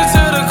an answer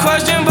to the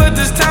question, but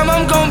this time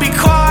I'm gonna be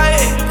quiet.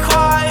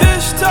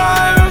 This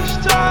time,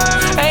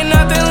 ain't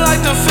nothing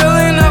like the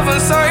feeling of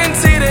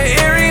uncertainty,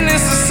 the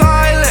eeriness of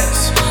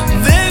silence.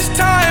 This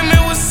time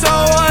it was so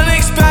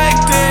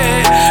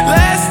unexpected.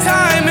 Last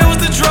time it was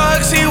the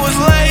drugs he was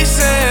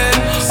lacing.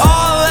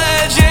 All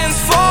legends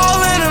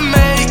fall in a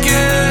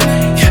making.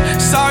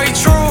 Sorry,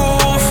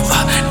 truth,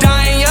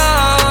 dying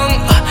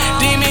young,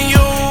 demon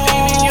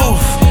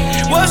youth.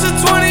 What's a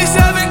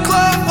 27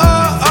 club?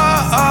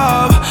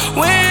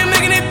 We ain't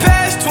making it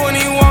past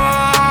 21.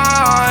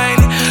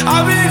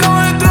 I've been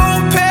going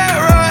through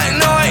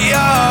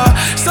paranoia,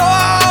 so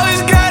I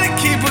always gotta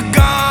keep a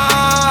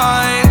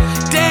gun.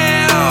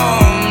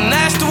 Damn,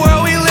 that's the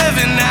world we live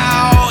in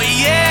now,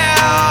 yeah.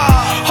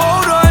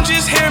 Hold on,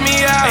 just hear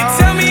me out. They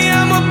tell me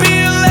I'ma be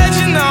a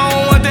legend, I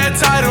don't want that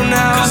title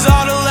now, 'cause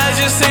all the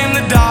legends seem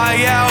to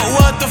die out.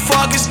 What the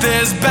fuck is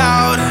this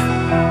about?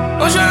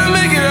 I'm trying to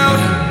make it out,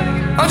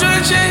 I'm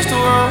trying to change the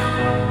world,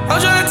 I'm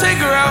trying to take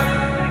her out,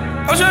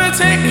 I'm trying to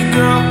take it,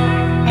 girl.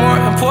 More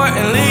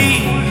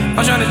importantly,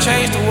 I'm trying to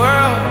change the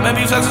world.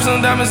 Maybe flex with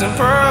some diamonds and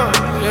pearls,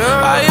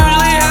 yeah. I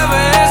usually have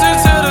an answer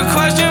to the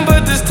question,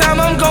 but this time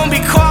I'm gonna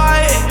be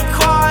quiet.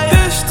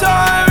 This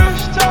time,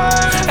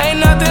 ain't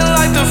nothing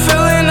like the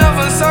feeling of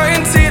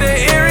uncertainty, the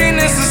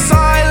eeriness of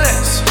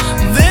silence.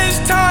 This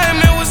time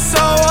it was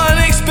so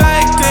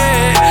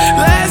unexpected.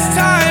 Last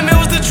time it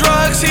was the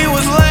drugs he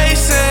was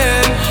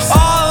lacing.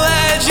 All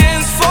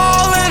legends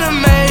fall in a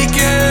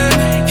making.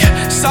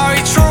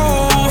 Sorry,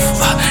 truth,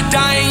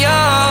 dying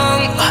young,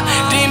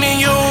 demon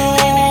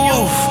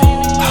youth.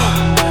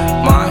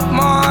 My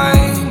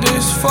mind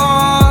is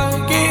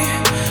foggy.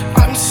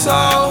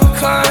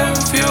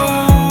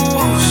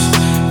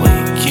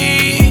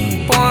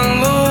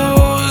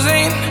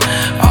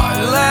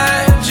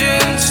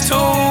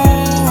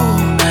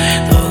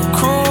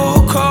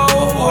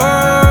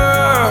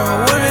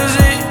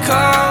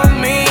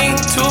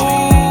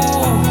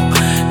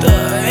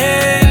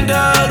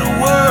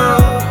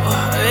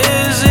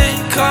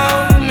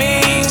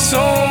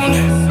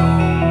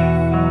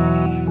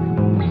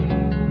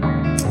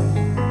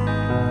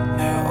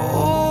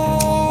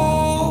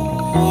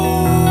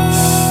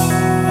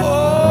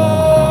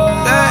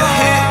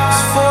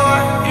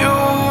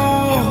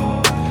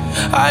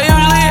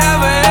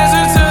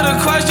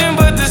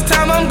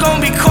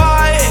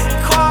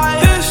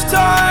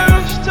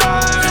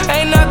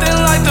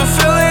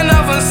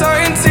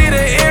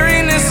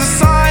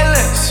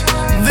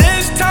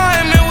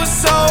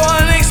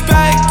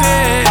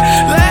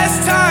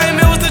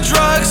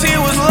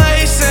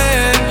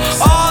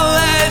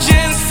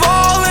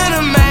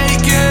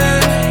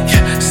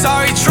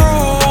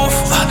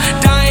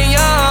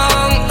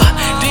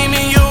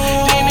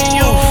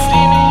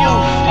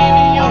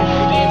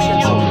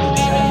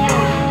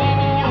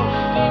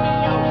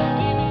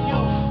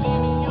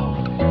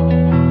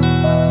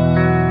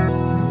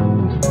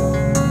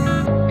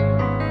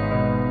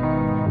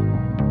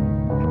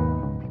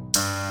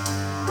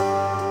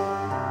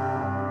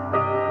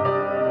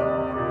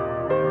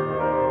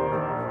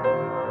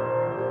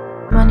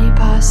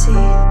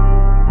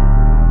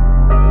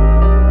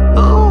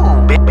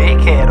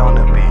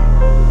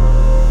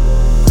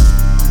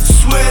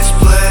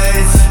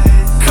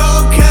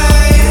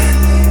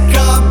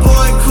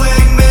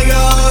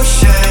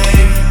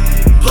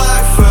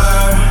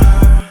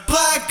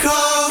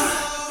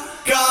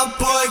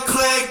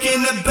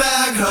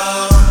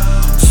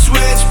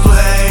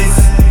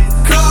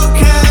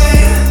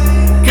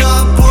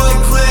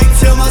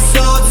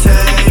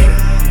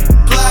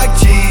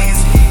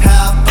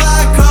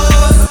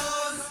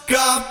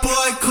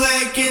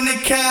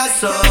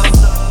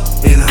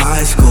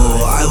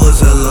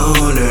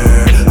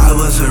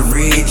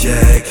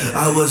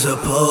 I was a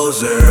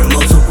poser,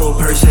 multiple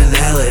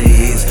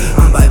personalities,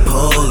 I'm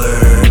bipolar.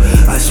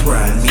 I swear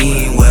I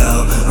mean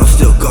well, I'm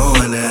still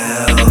going to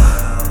hell.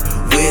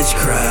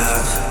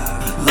 Witchcraft,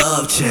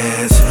 love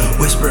chants,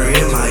 whisper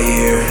in my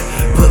ear,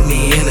 put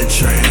me in a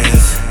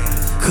trance.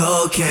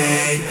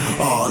 Cocaine,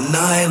 all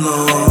night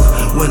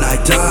long, when I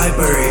die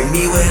bury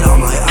me with all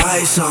my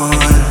ice on.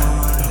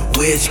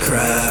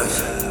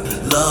 Witchcraft,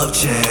 love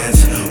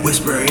chants,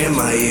 whisper in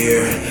my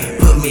ear,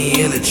 put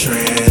me in a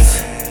trance.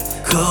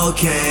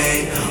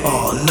 Cocaine,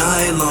 all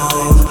night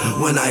long,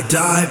 when I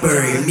die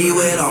bury me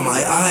with all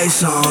my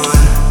ice on.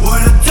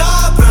 When I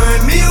die bury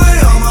me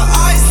with all my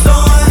ice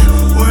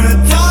on. When I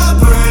die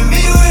bury me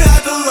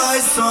without the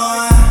lights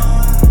on.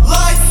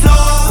 Lights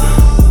off,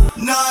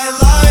 night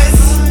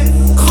lights,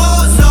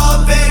 clothes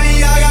off,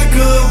 baby, I got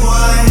good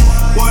wine.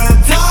 When I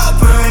die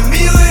bury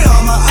me with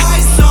all my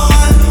ice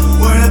on.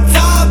 When I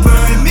die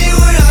bury me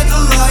without the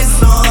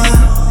lights on.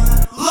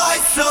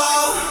 Lights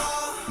off,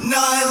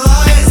 night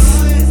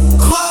lights,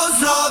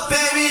 clothes off,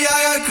 baby, I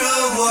got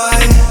good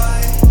white.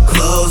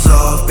 Clothes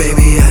off,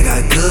 baby, I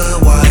got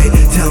good white.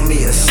 Tell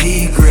me a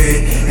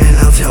secret, and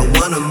I'll tell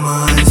one of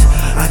mine.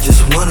 I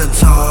just wanna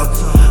talk,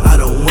 I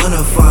don't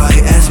wanna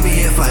fight. Ask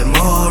me if I'm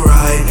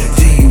alright,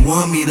 do you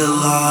want me to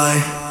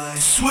lie?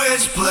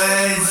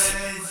 Switchblades,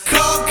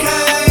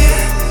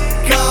 cocaine,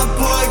 got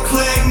boy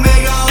click,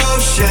 make a whole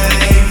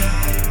shake.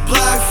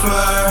 Black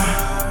fur,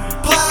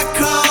 black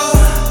coat,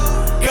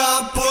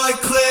 got boy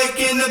click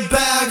in the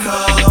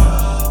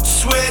backhoe.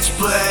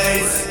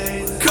 Switchblades,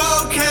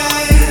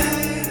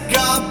 cocaine,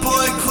 got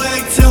boy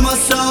click till my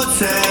soul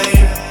take.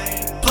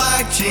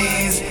 Black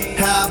jeans,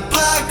 have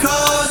black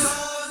coats,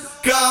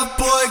 got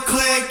boy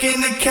click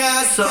in the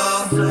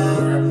castle.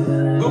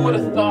 Who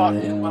would've thought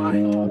in my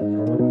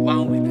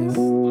loneliness?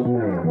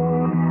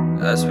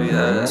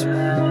 SBS.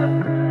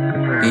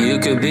 You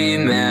could be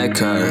mad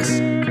cause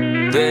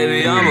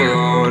baby I'm a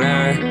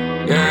loner,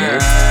 yeah.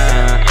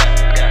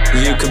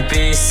 You could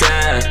be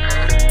sad,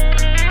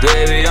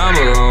 baby I'm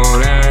a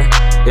loner,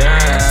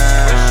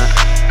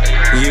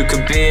 yeah. You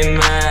could be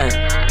mad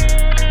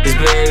cause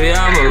baby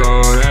I'm a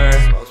loner,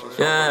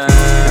 yeah.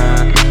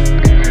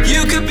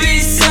 You could be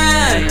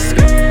sad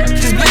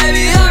cause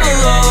baby I'm a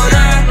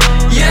loner,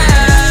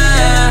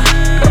 yeah.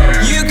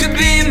 You could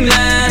be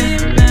mad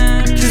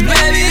cause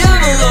baby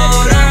I'm a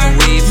loner.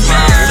 We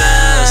pop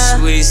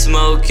fast, we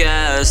smoke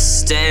gas,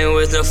 staying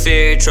with no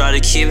fear, try to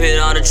keep it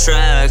on the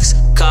tracks.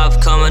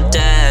 Cop come a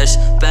dash,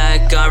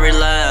 back I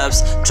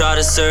relapse, try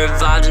to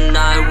survive the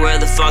night where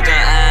the fuck I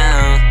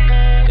am,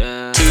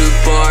 yeah. 2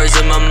 bars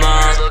in my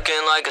mouth,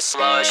 looking like a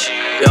slushy.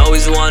 You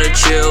always wanna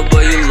chill,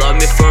 but you love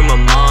me for my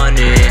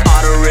money.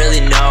 I don't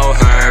really know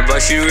her,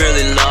 but she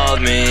really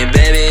love me.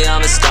 Baby,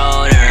 I'm a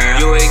stoner,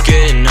 you ain't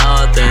getting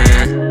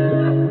nothing.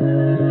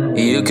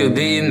 You could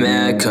be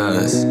mad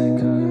cause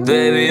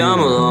baby, I'm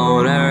a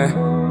loner,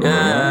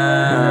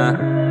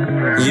 yeah.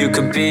 You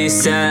could be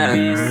sad,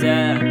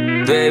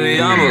 baby,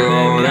 I'm a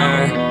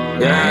loner,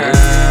 yeah.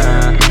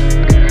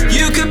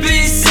 You could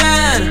be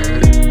sad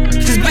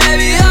cause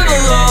baby, I'm a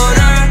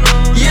loner,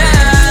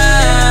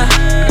 yeah.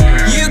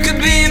 You could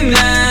be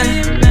mad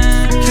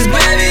cause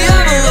baby,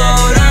 I'm a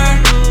loner,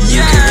 yeah.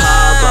 You can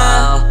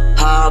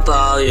hop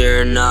out,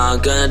 you're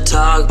not gonna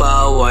talk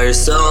about why you're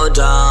so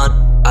down.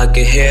 I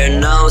can hear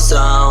no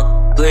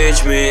sound.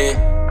 Bleach me,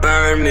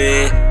 burn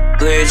me,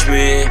 bleach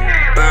me,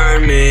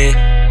 burn me,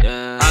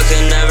 yeah. I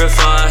could never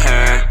find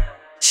her,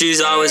 she's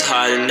always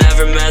hiding,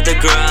 never met the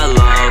girl I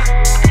love.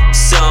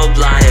 So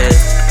blinded,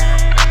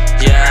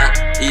 yeah,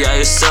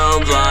 you're so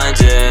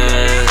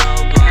blinded.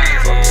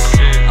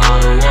 I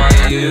don't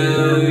want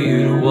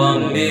you don't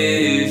want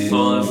me.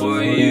 Falling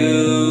for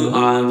you,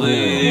 I'm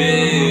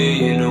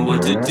bleeding. You know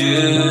what to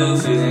do,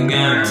 feeling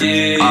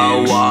empty.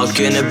 I'll walk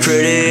in a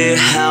pretty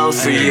hell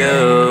for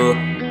you,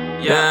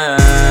 yeah.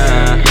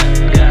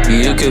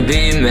 You could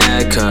be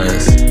mad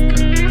cause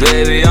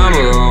baby, I'm a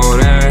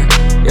loner,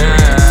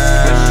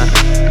 yeah.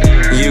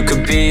 You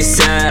could be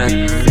sad,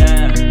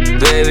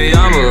 baby,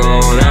 I'm a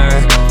loner,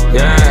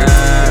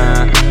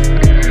 yeah.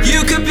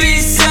 You could be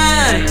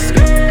sad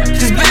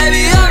cause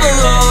baby, I'm a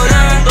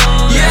loner,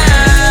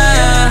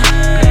 yeah.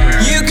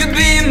 You could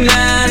be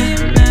mad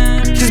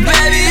cause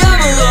baby,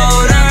 I'm a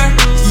loner,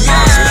 yeah.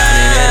 I'm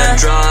spending it on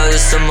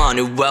drugs, some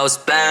money well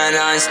spent.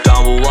 I ain't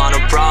stumble on a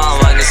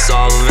problem, I can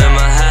solve them in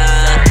my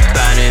head.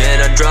 Spending it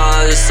on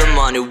drugs, some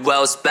money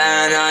well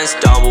spent. I ain't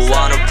stumble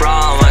on a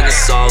problem, I can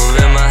solve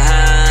them in my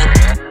head.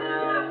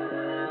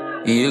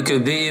 You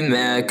could be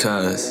mad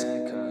cause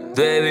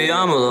baby,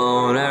 I'm a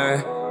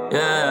loner,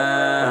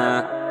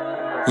 yeah.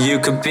 You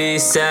could be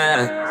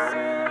sad,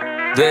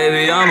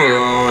 baby, I'm a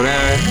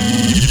loner.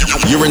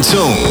 You're in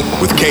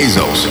tune with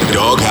Kazos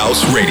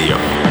Doghouse Radio.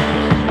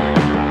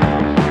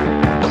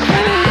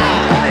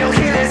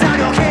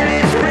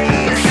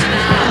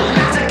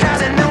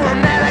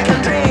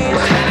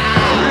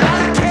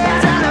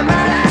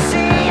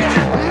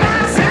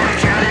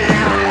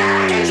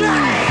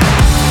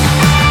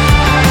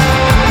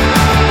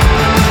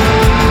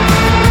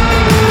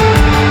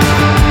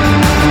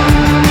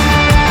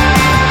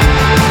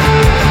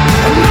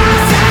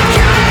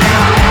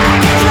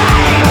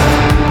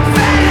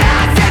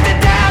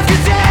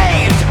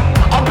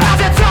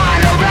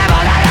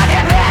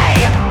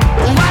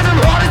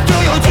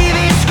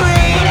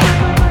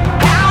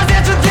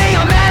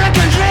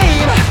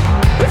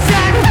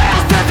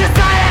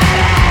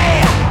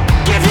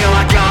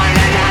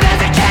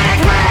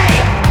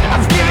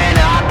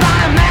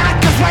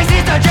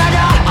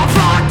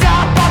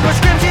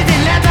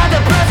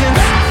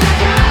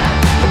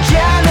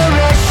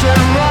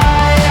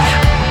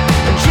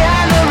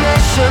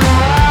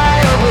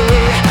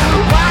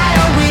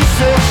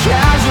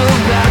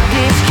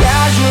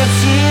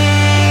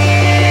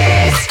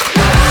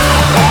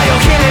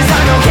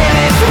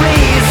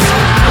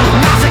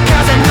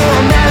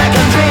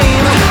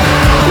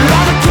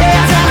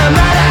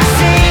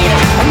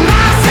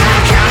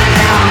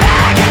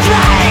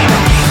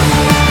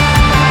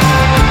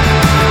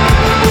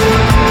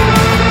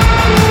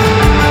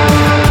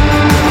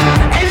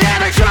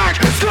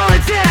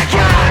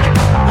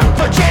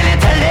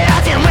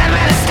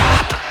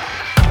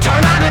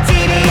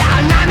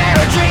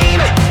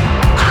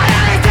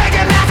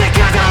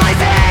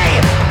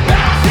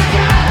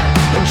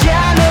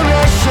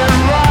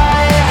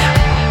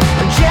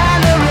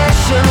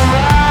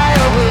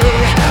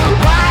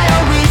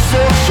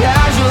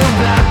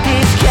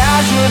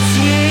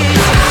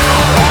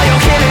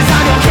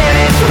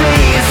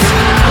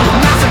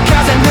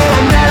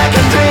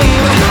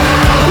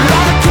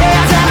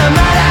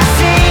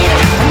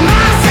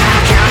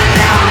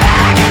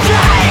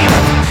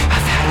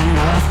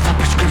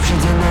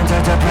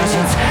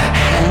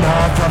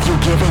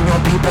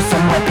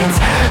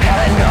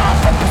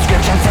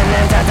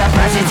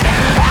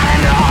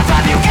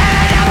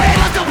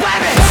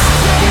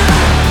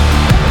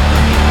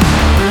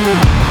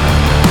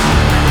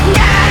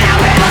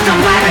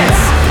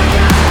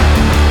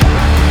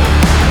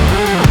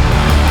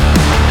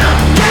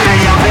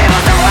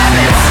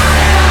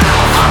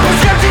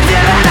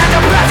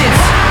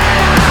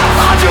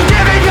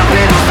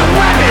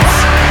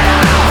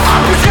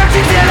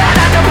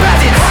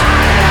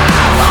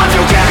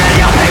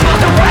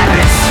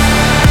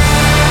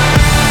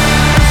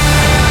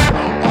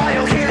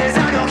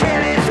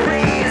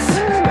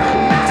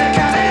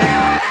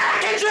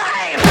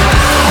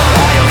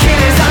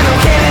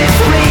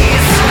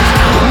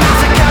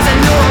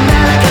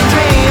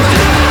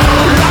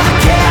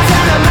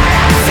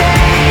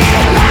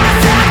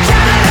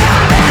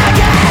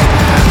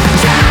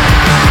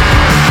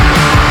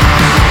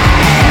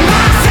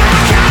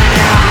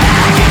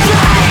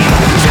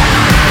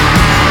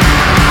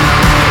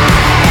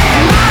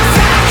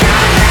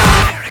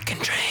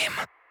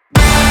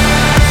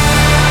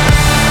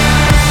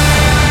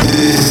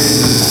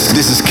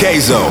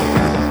 Kayzo,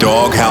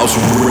 Doghouse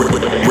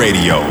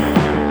Radio.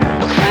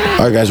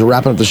 All right, guys, we're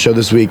wrapping up the show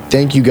this week.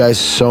 Thank you guys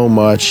so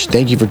much.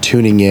 Thank you for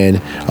tuning in.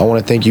 I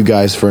want to thank you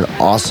guys for an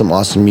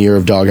awesome year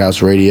of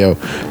Doghouse Radio.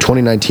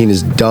 2019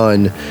 is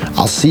done.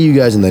 I'll see you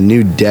guys in the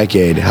new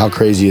decade. How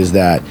crazy is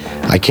that?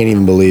 I can't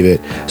even believe it.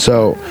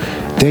 So,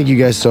 thank you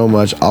guys so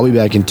much. I'll be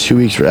back in 2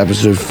 weeks for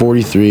episode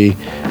 43.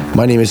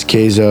 My name is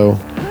Kayzo.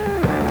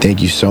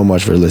 Thank you so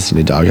much for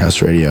listening to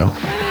Doghouse Radio.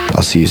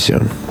 I'll see you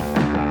soon.